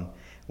come.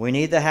 We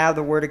need to have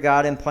the word of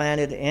God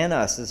implanted in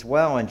us as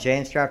well. In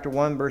James chapter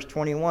 1 verse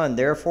 21,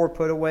 "Therefore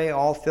put away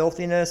all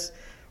filthiness,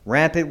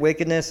 rampant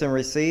wickedness, and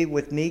receive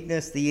with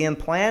meekness the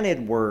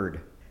implanted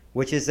word,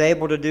 which is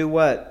able to do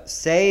what?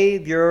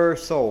 Save your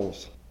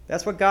souls."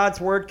 That's what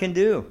God's word can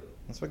do.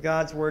 That's what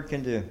God's word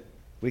can do.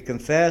 We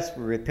confess,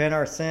 we repent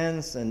our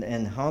sins,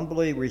 and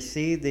humbly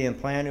receive the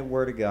implanted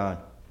word of God.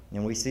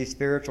 And we see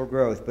spiritual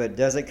growth. But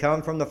does it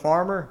come from the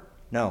farmer?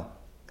 No.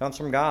 It comes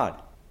from God.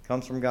 It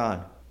comes from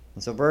God.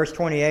 And so verse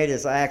 28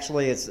 is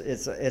actually,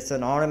 it's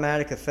an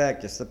automatic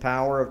effect. It's the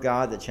power of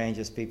God that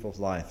changes people's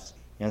lives.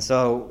 And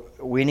so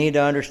we need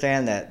to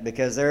understand that,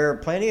 because there are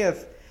plenty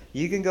of,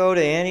 you can go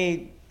to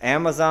any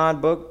Amazon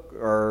book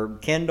or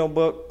Kindle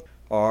book,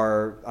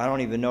 or I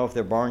don't even know if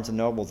they're Barnes and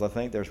Nobles. I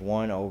think there's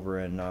one over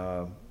in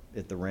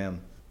at the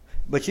Rim.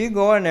 But you can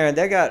go in there and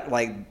they got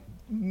like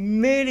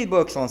many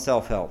books on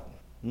self-help.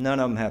 None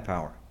of them have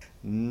power.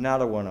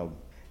 Not a one of them.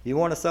 You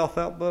want a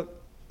self-help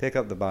book? Pick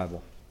up the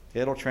Bible.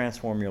 It'll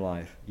transform your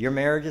life. Your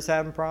marriage is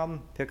having a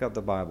problem? Pick up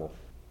the Bible.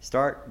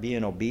 Start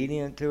being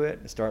obedient to it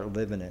and start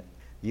living it.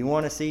 You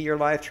want to see your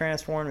life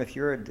transformed? If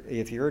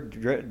you're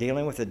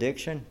dealing with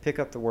addiction, pick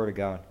up the Word of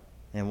God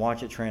and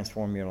watch it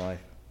transform your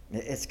life.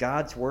 It's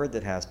God's word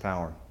that has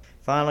power.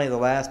 Finally, the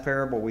last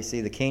parable, we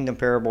see the kingdom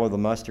parable of the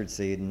mustard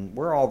seed. And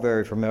we're all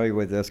very familiar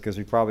with this because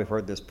we probably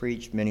heard this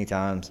preached many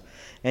times.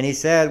 And he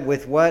said,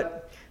 "With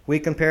what we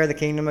compare the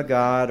kingdom of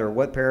God, or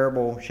what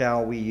parable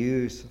shall we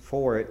use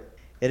for it?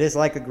 It is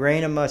like a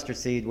grain of mustard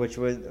seed, which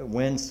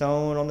when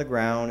sown on the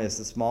ground is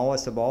the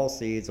smallest of all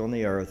seeds on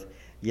the earth.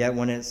 Yet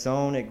when it's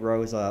sown, it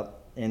grows up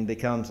and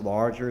becomes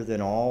larger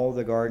than all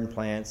the garden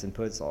plants, and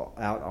puts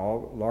out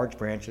all large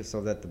branches,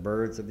 so that the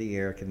birds of the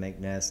air can make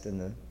nests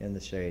in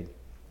its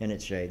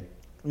shade."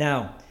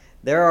 Now,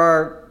 there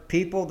are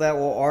people that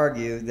will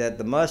argue that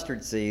the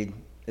mustard seed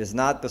is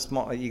not the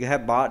small. You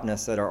have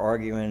botanists that are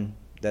arguing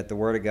that the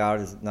word of God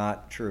is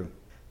not true,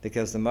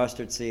 because the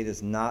mustard seed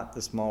is not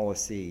the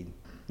smallest seed.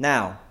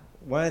 Now,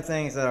 one of the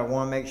things that I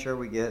want to make sure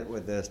we get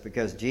with this,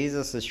 because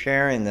Jesus is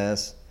sharing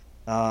this,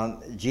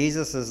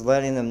 Jesus is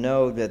letting them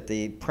know that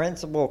the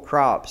principal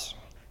crops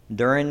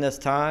during this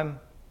time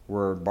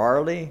were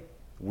barley,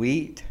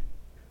 wheat,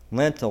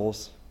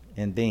 lentils,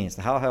 and beans.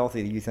 How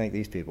healthy do you think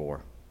these people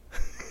were?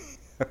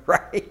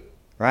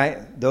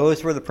 Right?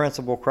 Those were the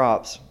principal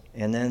crops.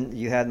 And then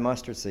you had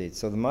mustard seed.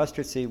 So the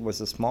mustard seed was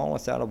the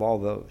smallest out of all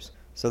those.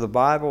 So the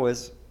Bible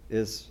is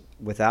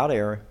without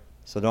error.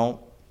 So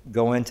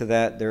go into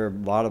that. There are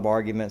a lot of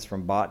arguments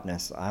from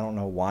botanists. I don't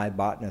know why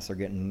botanists are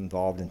getting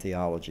involved in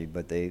theology,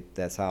 but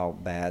that's how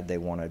bad they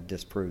want to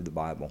disprove the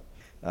Bible.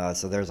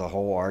 So there's a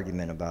whole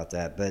argument about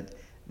that. But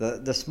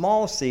the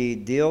small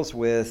seed deals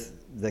with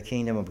the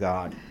kingdom of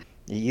God.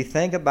 You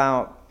think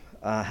about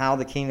how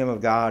the kingdom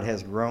of God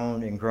has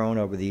grown and grown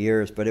over the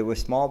years, but it was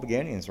small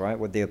beginnings, right,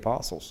 with the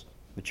apostles.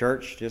 The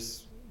church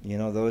just,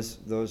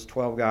 those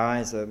 12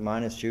 guys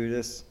minus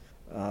Judas,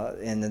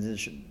 and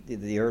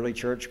the early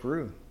church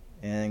grew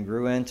and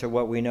grew into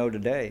what we know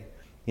today.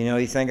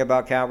 You think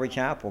about Calvary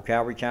Chapel.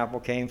 Calvary Chapel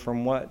came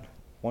from what?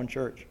 One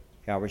church.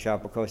 Calvary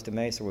Chapel, Costa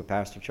Mesa with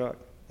Pastor Chuck.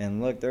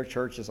 And look, there are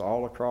churches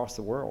all across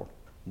the world.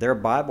 There are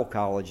Bible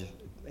colleges,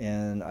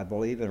 I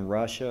believe, in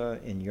Russia,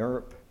 in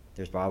Europe.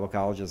 There's Bible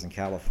colleges in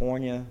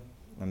California.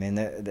 I mean,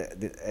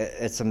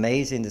 it's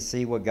amazing to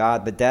see what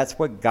God, but that's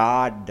what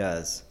God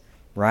does,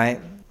 right?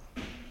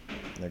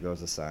 There goes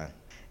the sign.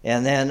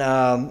 And then,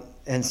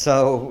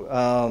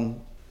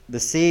 the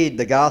seed,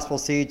 the gospel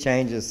seed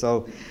changes.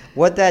 So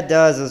what that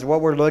does is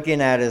what we're looking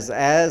at is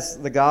as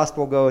the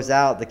gospel goes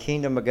out, the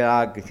kingdom of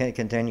God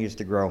continues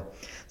to grow.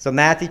 So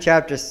Matthew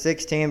chapter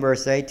 16,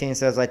 verse 18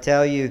 says, I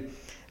tell you,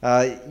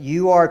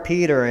 you are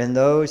Peter, and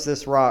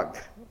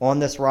on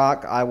this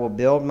rock I will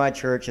build my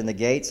church, and the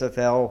gates of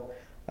hell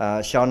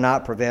shall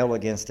not prevail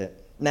against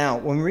it. Now,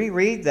 when we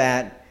read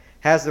that,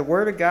 has the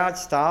word of God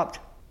stopped?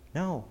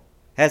 No.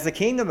 Has the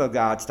kingdom of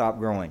God stopped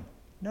growing?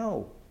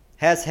 No.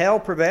 Has hell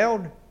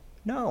prevailed?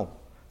 No.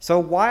 So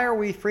why are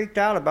we freaked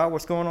out about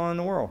what's going on in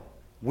the world?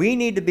 We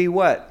need to be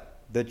what?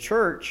 The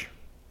church,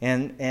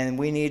 and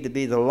we need to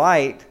be the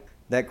light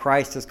that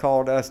Christ has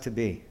called us to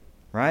be,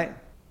 right?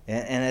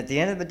 And at the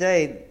end of the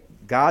day,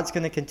 God's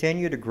going to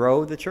continue to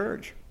grow the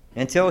church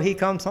until he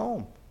comes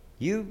home.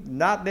 You've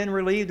not been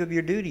relieved of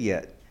your duty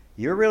yet.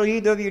 You're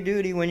relieved of your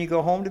duty when you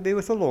go home to be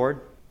with the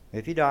Lord.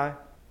 If you die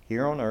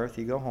here on earth,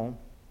 you go home.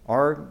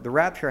 Or the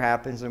rapture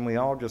happens and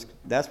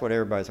that's what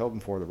everybody's hoping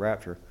for, the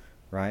rapture,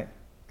 right?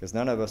 Because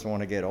none of us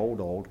want to get old.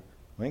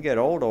 When you get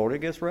old, it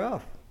gets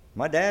rough.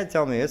 My dad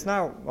told me it's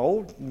not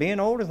old. Being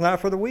old is not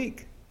for the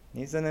weak.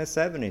 He's in his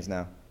 70s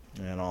now.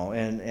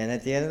 And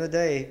at the end of the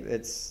day,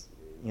 it's,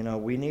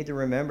 we need to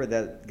remember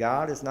that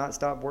God has not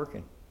stopped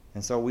working.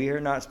 And so we are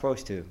not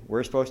supposed to.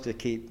 We're supposed to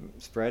keep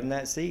spreading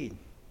that seed,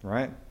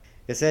 right?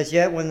 It says,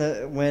 yet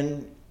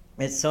when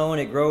it's sown,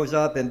 it grows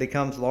up and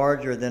becomes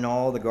larger than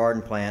all the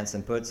garden plants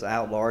and puts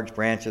out large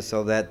branches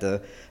so that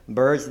the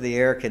birds of the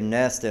air can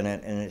nest in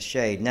it in its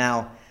shade.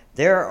 Now,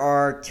 there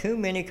are too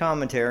many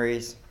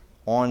commentaries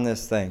on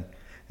this thing.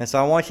 And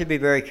so I want you to be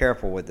very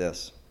careful with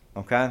this,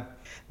 okay?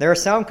 There are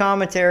some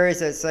commentaries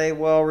that say,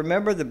 well,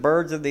 remember the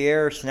birds of the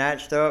air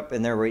snatched up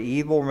and they were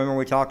evil? Remember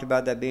we talked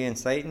about that being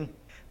Satan?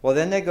 Well,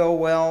 then they go,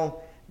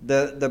 well,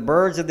 the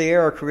birds of the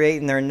air are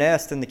creating their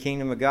nest in the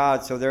kingdom of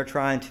God, so they're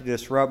trying to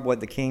disrupt what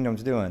the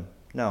kingdom's doing.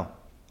 No,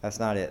 that's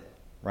not it,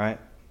 right?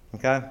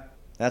 Okay?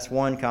 That's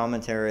one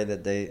commentary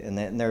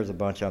and there's a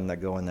bunch of them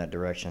that go in that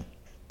direction.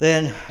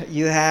 Then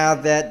you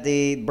have that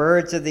the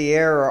birds of the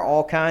air are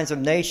all kinds of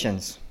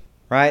nations,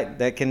 right,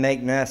 that can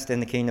make nests in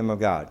the kingdom of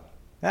God.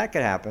 That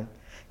could happen.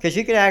 Because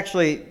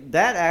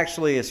that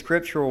actually is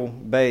scriptural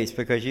based,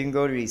 because you can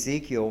go to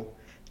Ezekiel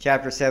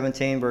chapter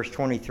 17, verse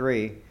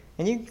 23,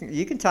 and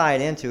you can tie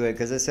it into it,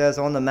 because it says,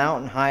 on the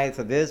mountain height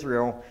of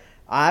Israel,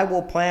 I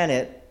will plant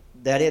it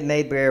that it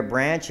may bear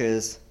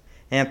branches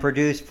and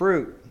produce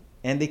fruit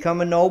and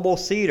become a noble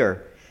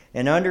cedar.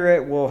 And under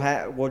it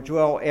will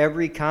dwell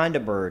every kind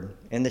of bird.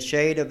 In the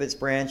shade of its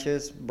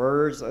branches,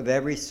 birds of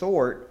every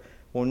sort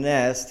will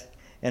nest.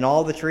 And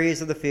all the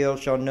trees of the field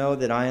shall know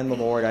that I am the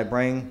Lord. I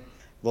bring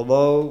the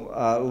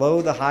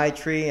low the high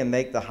tree and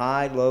make the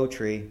high low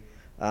tree.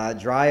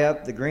 Dry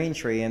up the green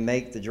tree and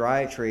make the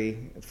dry tree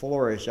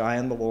flourish. I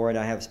am the Lord.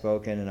 I have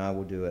spoken and I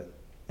will do it.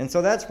 And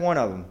so that's one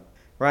of them,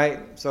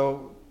 right?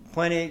 So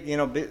plenty,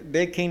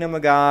 big kingdom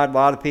of God, a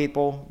lot of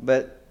people,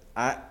 but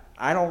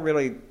I don't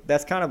really,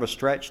 that's kind of a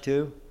stretch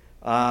too.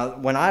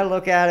 When I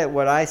look at it,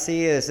 what I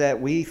see is that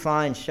we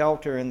find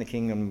shelter in the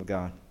kingdom of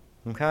God.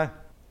 Okay?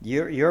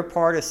 You're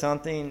part of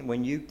something.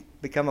 When you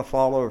become a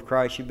follower of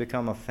Christ, you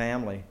become a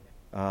family.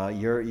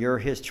 You're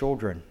his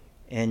children,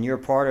 and you're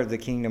part of the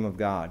kingdom of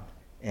God.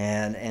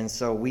 And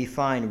so we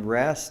find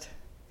rest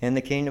in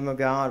the kingdom of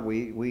God.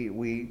 We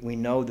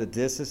know that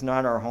this is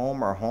not our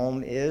home. Our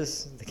home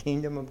is the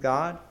kingdom of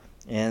God.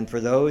 And for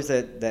those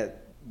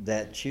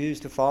that choose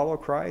to follow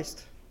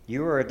Christ,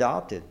 you are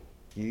adopted.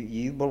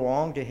 You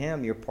belong to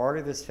him. You're part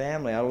of his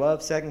family. I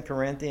love 2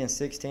 Corinthians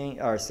 6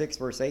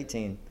 verse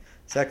 18.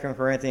 2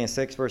 Corinthians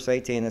 6 verse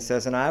 18, it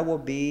says, and I will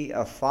be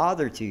a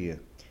father to you,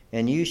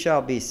 and you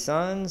shall be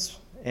sons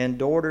and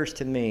daughters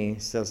to me,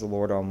 says the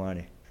Lord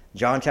Almighty.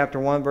 John chapter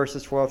 1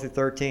 verses 12 through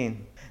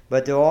 13.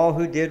 But to all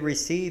who did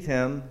receive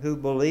him, who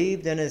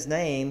believed in his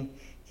name,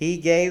 he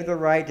gave the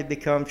right to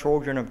become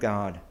children of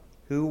God,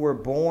 who were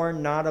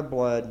born not of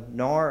blood,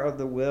 nor of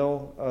the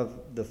will of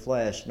the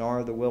flesh, nor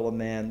of the will of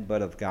man,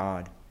 but of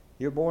God.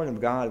 You're born of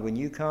God. When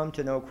you come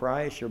to know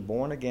Christ, you're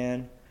born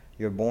again.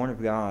 You're born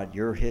of God.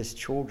 You're his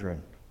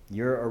children.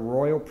 You're a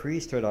royal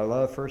priesthood. I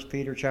love 1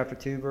 Peter chapter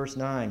 2, verse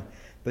 9.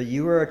 But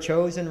you are a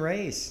chosen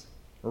race,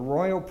 a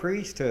royal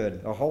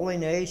priesthood, a holy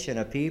nation,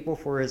 a people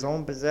for his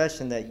own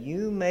possession, that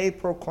you may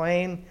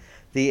proclaim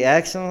the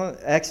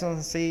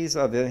excellencies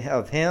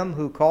of him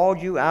who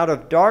called you out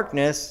of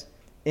darkness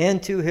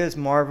into his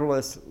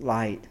marvelous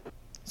light.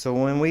 So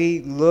when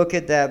we look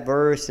at that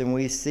verse and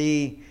we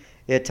see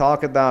it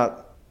talk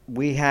about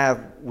we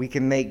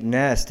can make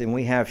nest and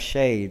we have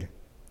shade,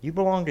 you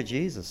belong to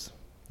Jesus.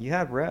 You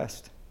have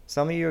rest.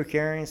 Some of you are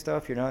carrying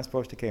stuff you're not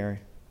supposed to carry.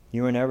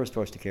 You were never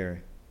supposed to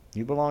carry.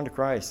 You belong to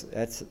Christ.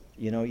 That's,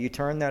 you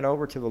turn that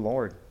over to the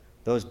Lord.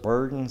 Those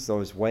burdens,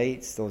 those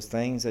weights, those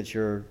things that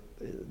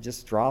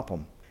just drop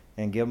them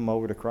and give them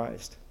over to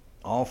Christ.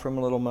 All from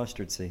a little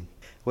mustard seed,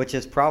 which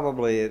is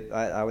probably,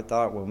 I would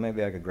thought, well,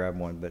 maybe I could grab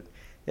one, but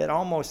it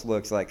almost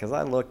looks like, because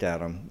I looked at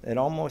them, it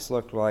almost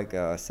looked like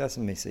a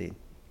sesame seed.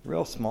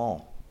 Real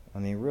small.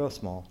 Real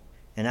small.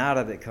 And out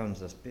of it comes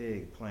this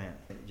big plant.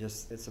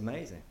 It's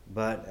amazing.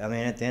 But,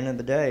 at the end of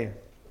the day,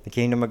 the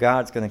kingdom of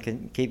God's going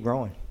to keep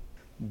growing.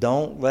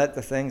 Don't let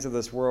the things of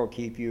this world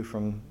keep you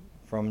from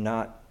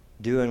not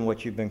doing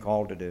what you've been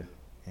called to do.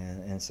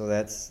 And so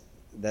that's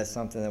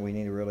something that we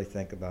need to really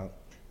think about.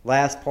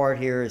 Last part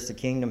here is the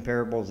kingdom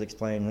parables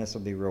explained, and this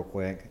will be real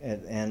quick.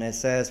 And it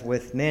says,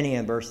 with many,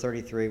 in verse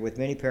 33, with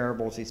many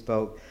parables he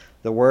spoke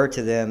the word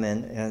to them,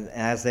 and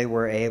as they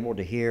were able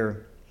to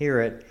hear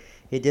it,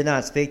 he did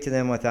not speak to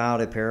them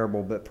without a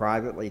parable, but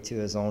privately to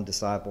his own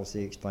disciples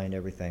he explained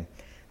everything.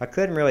 I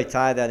couldn't really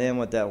tie that in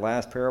with that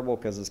last parable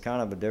because it's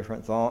kind of a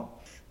different thought.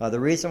 The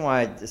reason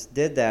why I just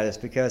did that is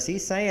because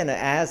he's saying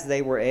that as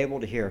they were able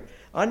to hear.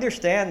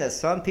 Understand that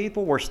some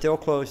people were still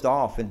closed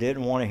off and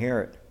didn't want to hear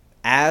it.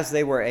 As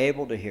they were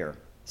able to hear.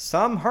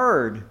 Some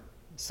heard,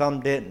 some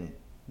didn't.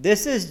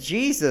 This is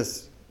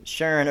Jesus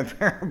sharing a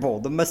parable,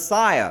 the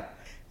Messiah.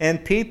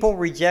 And people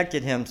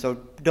rejected him. So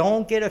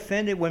don't get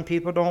offended when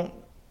people don't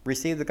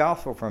receive the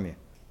gospel from you.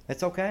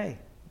 It's okay.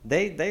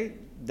 They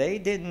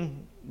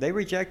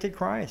rejected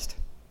Christ.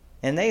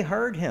 And they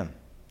heard him.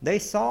 They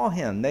saw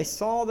him. They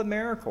saw the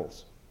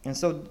miracles. And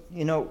so,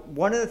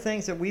 one of the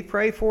things that we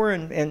pray for,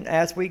 and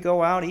as we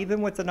go out,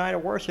 even with the night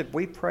of worship,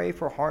 we pray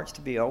for hearts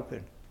to be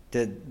open.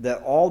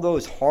 That all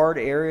those hard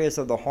areas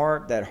of the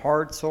heart, that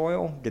hard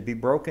soil, to be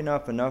broken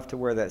up enough to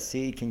where that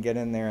seed can get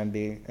in there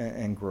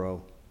and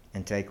grow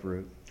and take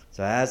root.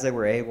 So as they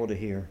were able to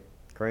hear.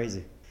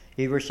 Crazy.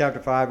 Hebrews chapter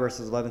 5,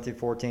 verses 11 through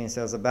 14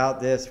 says, about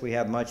this we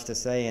have much to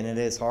say, and it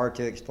is hard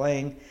to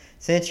explain,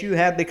 since you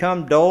have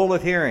become dull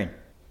of hearing.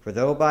 For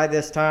though by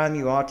this time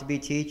you ought to be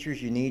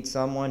teachers, you need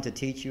someone to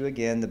teach you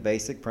again the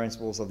basic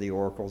principles of the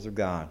oracles of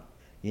God.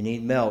 You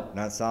need milk,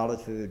 not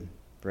solid food.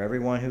 For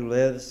everyone who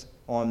lives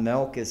on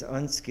milk is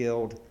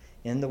unskilled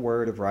in the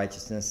word of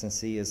righteousness,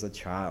 since he is a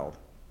child.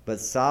 But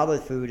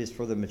solid food is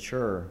for the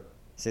mature.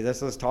 See,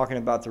 this is talking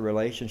about the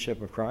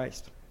relationship of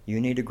Christ. You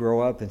need to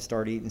grow up and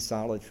start eating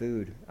solid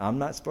food. I'm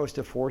not supposed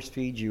to force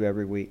feed you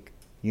every week.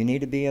 You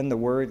need to be in the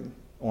word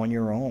on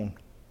your own.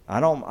 I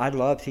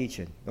love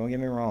teaching, don't get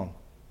me wrong.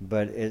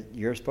 But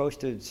you're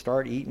supposed to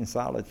start eating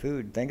solid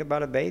food. Think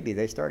about a baby.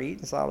 They start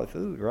eating solid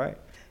food, right?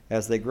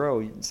 As they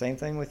grow. Same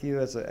thing with you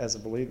as a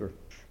believer.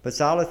 But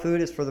solid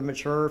food is for the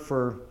mature,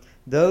 for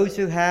those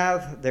who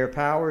have their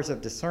powers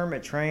of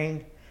discernment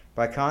trained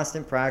by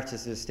constant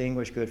practice to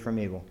distinguish good from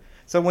evil.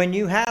 So when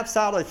you have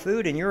solid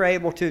food and you're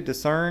able to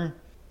discern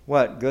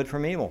what? Good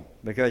from evil.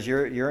 Because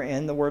you're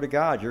in the Word of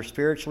God. You're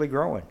spiritually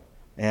growing.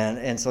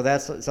 And so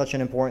that's such an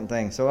important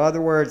thing. So in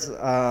other words,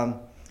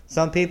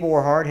 some people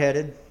were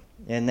hard-headed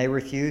and they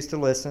refused to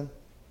listen.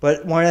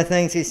 But one of the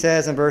things he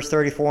says in verse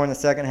 34 in the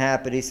second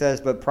half, he says,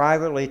 but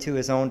privately to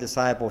his own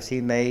disciples he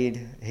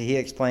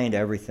explained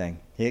everything.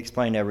 He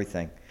explained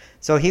everything.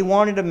 So he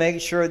wanted to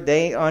make sure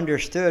they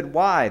understood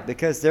why.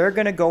 Because they're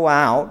going to go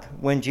out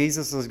when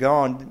Jesus is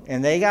gone,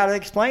 and they got to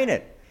explain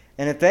it.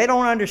 And if they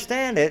don't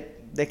understand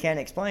it, they can't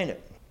explain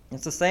it.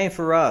 It's the same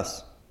for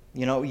us.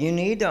 You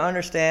need to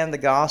understand the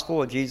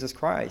gospel of Jesus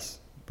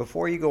Christ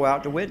before you go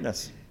out to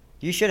witness.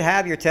 You should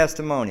have your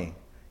testimony.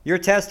 Your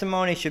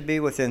testimony should be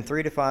within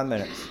 3 to 5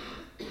 minutes.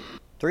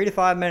 3 to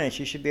 5 minutes,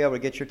 you should be able to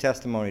get your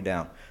testimony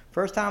down.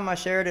 First time I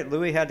shared it,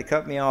 Louis had to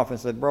cut me off and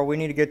said, bro, we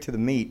need to get to the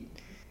meat.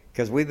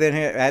 Because we've been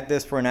here at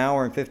this for an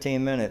hour and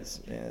 15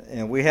 minutes.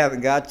 And we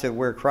haven't got to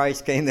where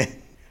Christ came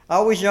in. I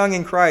was young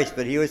in Christ,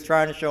 but he was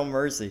trying to show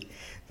mercy.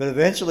 But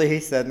eventually he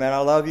said, man, I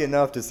love you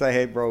enough to say,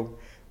 hey, bro,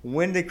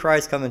 when did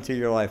Christ come into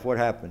your life? What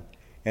happened?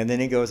 And then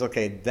he goes,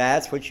 okay,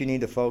 that's what you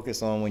need to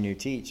focus on when you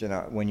teach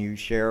and when you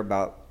share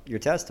about your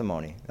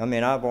testimony.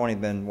 I've only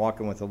been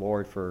walking with the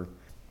Lord for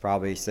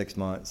probably 6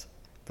 months,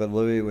 but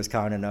Louis was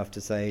kind enough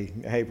to say,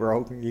 hey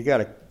bro, you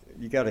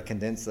gotta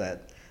condense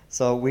that.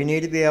 So we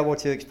need to be able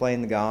to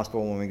explain the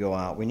gospel when we go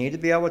out. We need to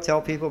be able to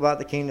tell people about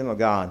the kingdom of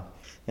God.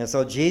 And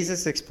so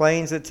Jesus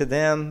explains it to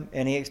them,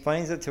 and he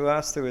explains it to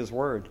us through his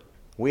word.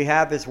 We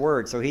have his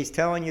word. So he's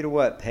telling you to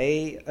what?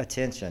 Pay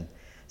attention.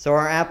 So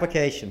our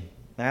application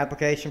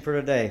for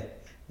today.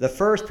 The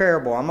first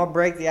parable, I'm going to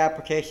break the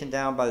application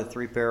down by the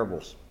 3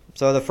 parables.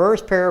 So the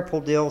first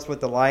parable deals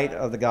with the light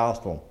of the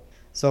gospel.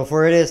 So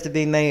for it is to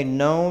be made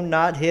known,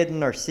 not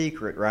hidden or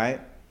secret, right?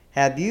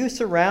 Have you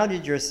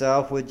surrounded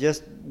yourself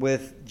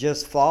with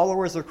just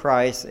followers of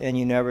Christ and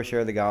you never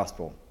share the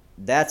gospel?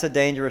 That's a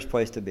dangerous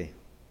place to be.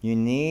 You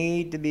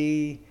need to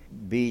be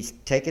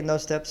taking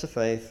those steps of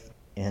faith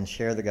and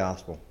share the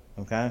gospel,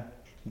 okay?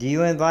 Do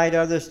you invite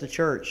others to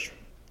church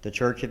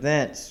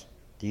events?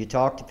 Do you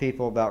talk to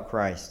people about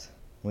Christ?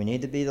 We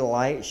need to be the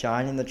light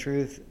shining the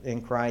truth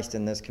in Christ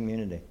in this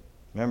community.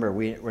 Remember,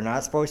 we're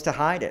not supposed to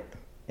hide it.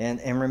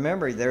 And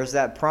remember, there's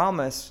that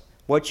promise,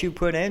 what you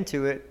put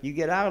into it, you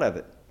get out of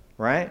it,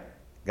 right?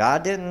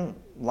 God didn't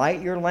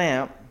light your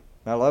lamp.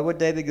 I love what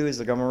David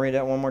Guzik, I'm going to read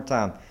that one more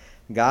time.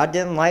 God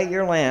didn't light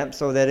your lamp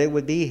so that it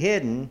would be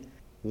hidden.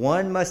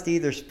 One must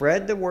either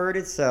spread the word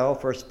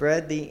itself or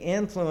spread the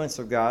influence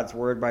of God's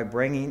word by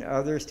bringing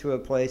others to a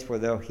place where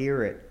they'll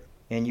hear it.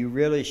 And you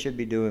really should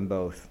be doing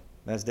both.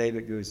 That's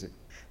David Guzik.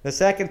 The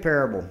second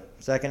parable,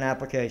 second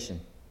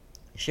application,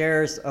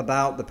 shares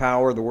about the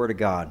power of the word of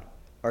God.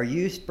 Are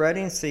you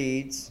spreading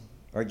seeds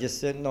or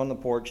just sitting on the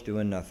porch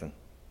doing nothing?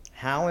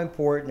 How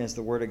important is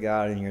the word of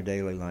God in your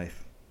daily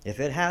life? If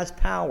it has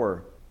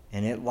power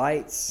and it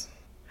lights,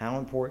 how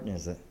important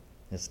is it?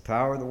 It's the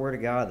power of the word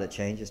of God that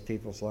changes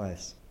people's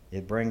lives.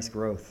 It brings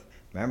growth.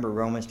 Remember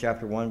Romans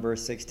chapter 1,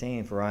 verse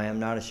 16, for I am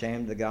not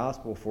ashamed of the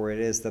gospel, for it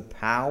is the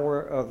power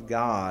of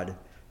God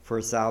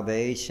for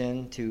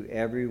salvation to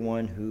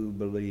everyone who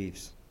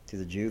believes, to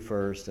the Jew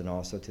first and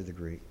also to the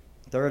Greek.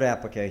 Third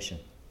application,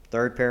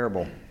 third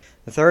parable.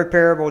 The third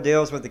parable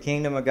deals with the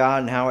kingdom of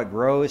God and how it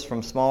grows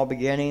from small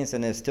beginnings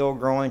and is still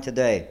growing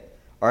today.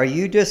 Are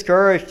you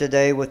discouraged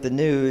today with the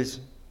news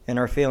and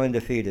are feeling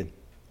defeated?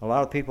 A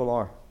lot of people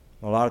are.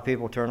 A lot of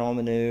people turn on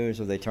the news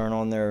or they turn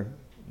on their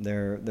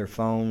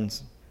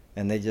phones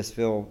and they just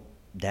feel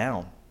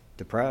down,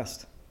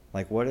 depressed.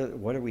 Like, what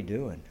are we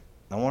doing?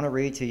 I want to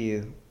read to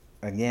you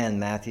again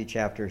Matthew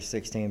chapter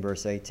 16,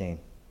 verse 18.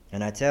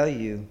 And I tell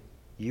you,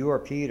 you are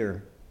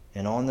Peter,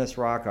 and on this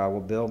rock I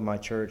will build my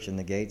church, and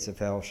the gates of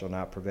hell shall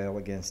not prevail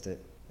against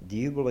it. Do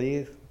you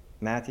believe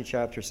Matthew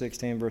chapter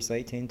 16, verse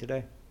 18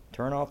 today?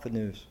 Turn off the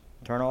news.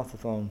 Turn off the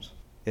phones.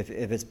 If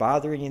it's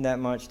bothering you that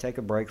much, take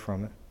a break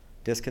from it.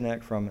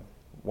 Disconnect from it.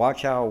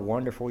 Watch how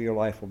wonderful your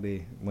life will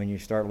be when you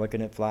start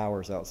looking at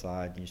flowers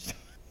outside. You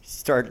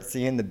start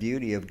seeing the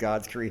beauty of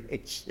God's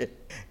creation.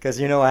 Because,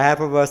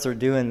 half of us are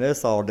doing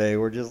this all day.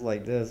 We're just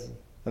like this.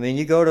 I mean,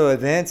 you go to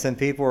events and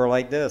people are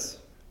like this,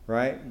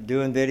 right?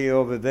 Doing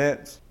video of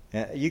events.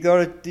 You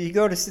go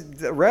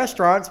to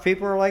restaurants,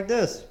 people are like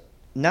this.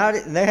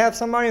 They have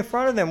somebody in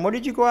front of them. What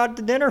did you go out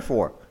to dinner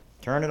for?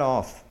 Turn it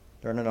off.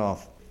 Turn it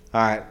off.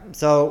 All right.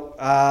 So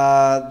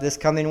this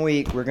coming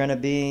week, we're going to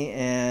be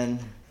in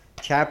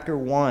Chapter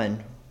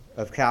 1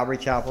 of Calvary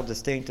Chapel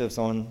Distinctives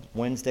on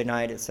Wednesday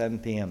night at 7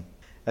 p.m.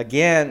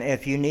 Again,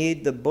 if you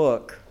need the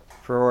book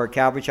for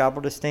Calvary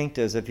Chapel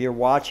Distinctives, if you're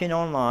watching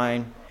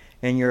online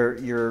and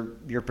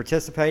you're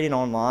participating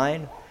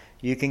online,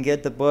 you can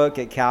get the book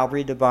at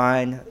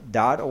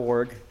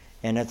calvarydivine.org,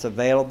 and it's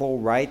available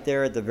right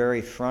there at the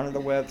very front of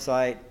the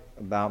website.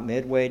 About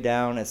midway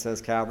down, it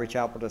says Calvary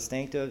Chapel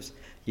Distinctives.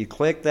 You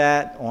click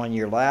that on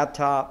your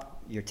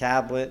laptop, your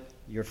tablet,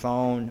 your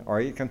phone, or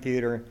your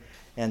computer,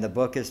 and the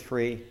book is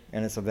free,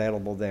 and it's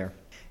available there.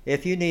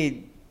 If you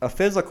need a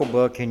physical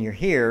book and you're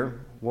here,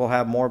 we'll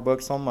have more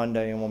books on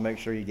Monday, and we'll make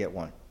sure you get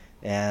one.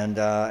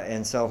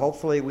 And so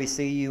hopefully we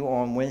see you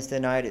on Wednesday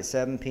night at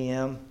 7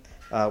 p.m.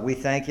 We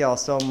thank y'all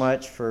so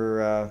much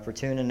for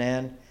tuning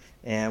in,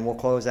 and we'll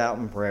close out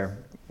in prayer.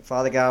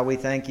 Father God, we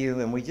thank you,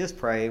 and we just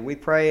pray. We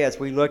pray as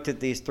we looked at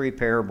these three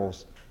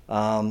parables.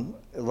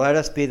 Let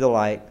us be the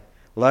light.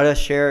 Let us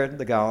share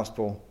the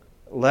gospel.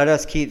 Let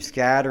us keep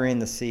scattering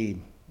the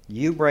seed.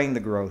 You bring the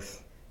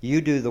growth.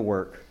 You do the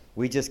work.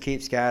 We just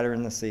keep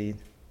scattering the seed.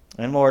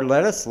 And Lord,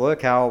 let us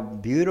look how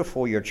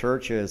beautiful your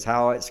church is,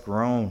 how it's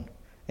grown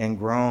and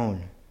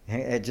grown.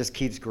 It just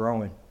keeps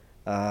growing.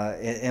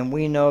 And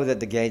we know that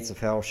the gates of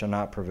hell shall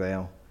not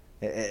prevail.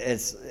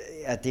 It's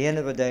at the end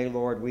of the day,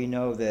 Lord, we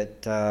know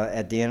that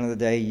at the end of the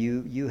day,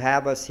 you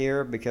have us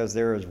here because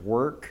there is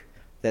work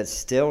that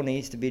still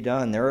needs to be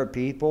done. There are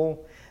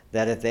people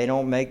that if they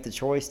don't make the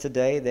choice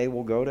today, they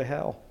will go to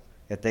hell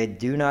if they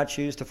do not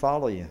choose to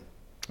follow you.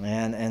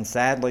 And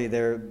sadly,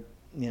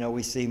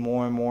 we see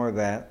more and more of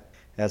that.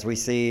 As we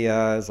see,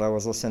 as I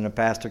was listening to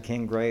Pastor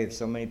King Graves,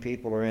 so many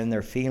people are in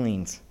their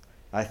feelings.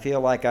 I feel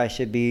like I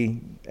should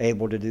be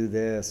able to do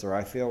this, or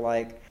I feel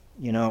like,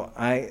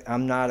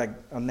 I'm not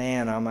a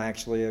man, I'm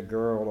actually a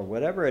girl, or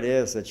whatever it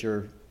is that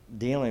you're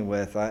dealing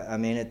with. I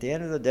mean, at the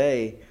end of the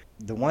day,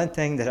 the one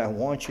thing that I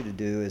want you to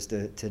do is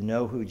to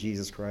know who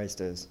Jesus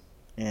Christ is.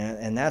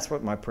 And that's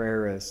what my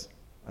prayer is.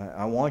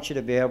 I want you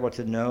to be able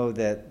to know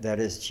that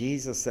it's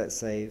Jesus that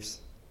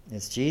saves.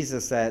 It's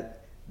Jesus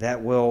that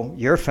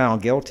you're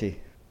found guilty.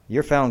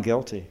 You're found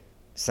guilty.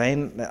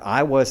 Same,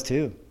 I was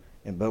too.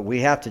 But we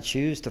have to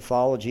choose to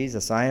follow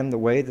Jesus. I am the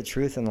way, the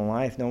truth, and the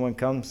life. No one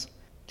comes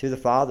to the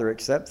Father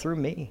except through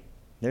me.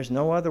 There's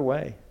no other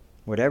way.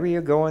 Whatever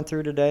you're going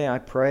through today, I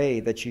pray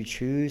that you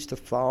choose to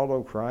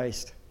follow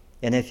Christ.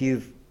 And if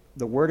you've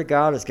the Word of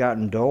God has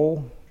gotten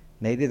dull.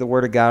 Maybe the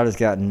Word of God has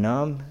gotten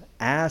numb.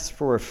 Ask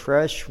for a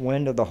fresh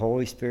wind of the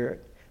Holy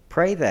Spirit.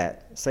 Pray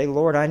that. Say,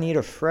 Lord, I need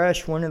a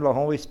fresh wind of the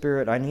Holy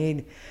Spirit. I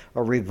need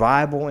a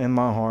revival in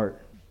my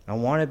heart. I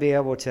want to be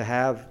able to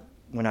have,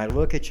 when I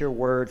look at your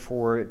Word,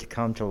 for it to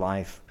come to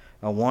life.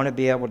 I want to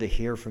be able to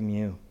hear from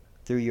you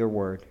through your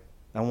Word.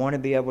 I want to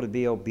be able to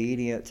be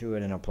obedient to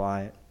it and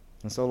apply it.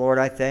 And so, Lord,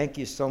 I thank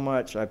you so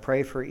much. I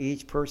pray for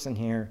each person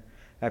here.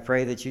 I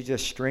pray that you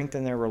just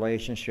strengthen their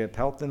relationship,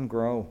 help them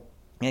grow,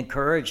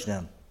 encourage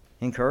them,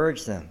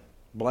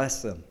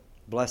 bless them.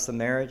 Bless the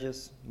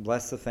marriages,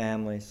 bless the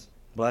families,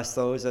 bless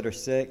those that are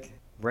sick,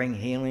 bring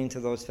healing to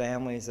those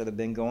families that have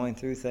been going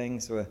through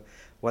things,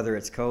 whether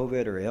it's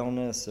COVID or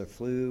illness or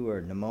flu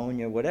or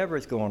pneumonia, whatever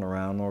is going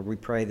around, Lord, we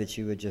pray that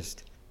you would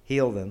just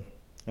heal them.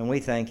 And we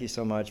thank you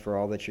so much for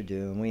all that you're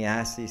doing. We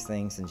ask these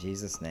things in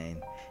Jesus'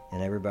 name.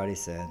 And everybody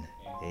said,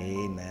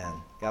 amen.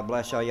 God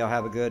bless y'all. Y'all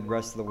have a good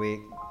rest of the week.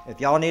 If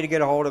y'all need to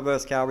get a hold of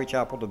us,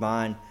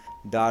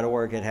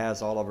 CalvaryChapelDivine.org. It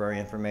has all of our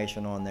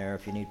information on there.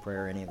 If you need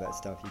prayer or any of that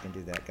stuff, you can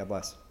do that. God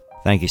bless.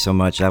 Thank you so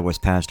much. That was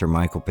Pastor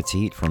Michael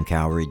Petit from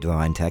Calvary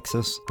Divine,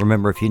 Texas.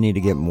 Remember, if you need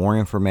to get more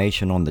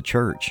information on the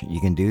church,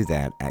 you can do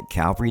that at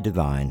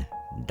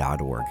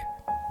CalvaryDivine.org.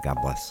 God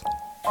bless.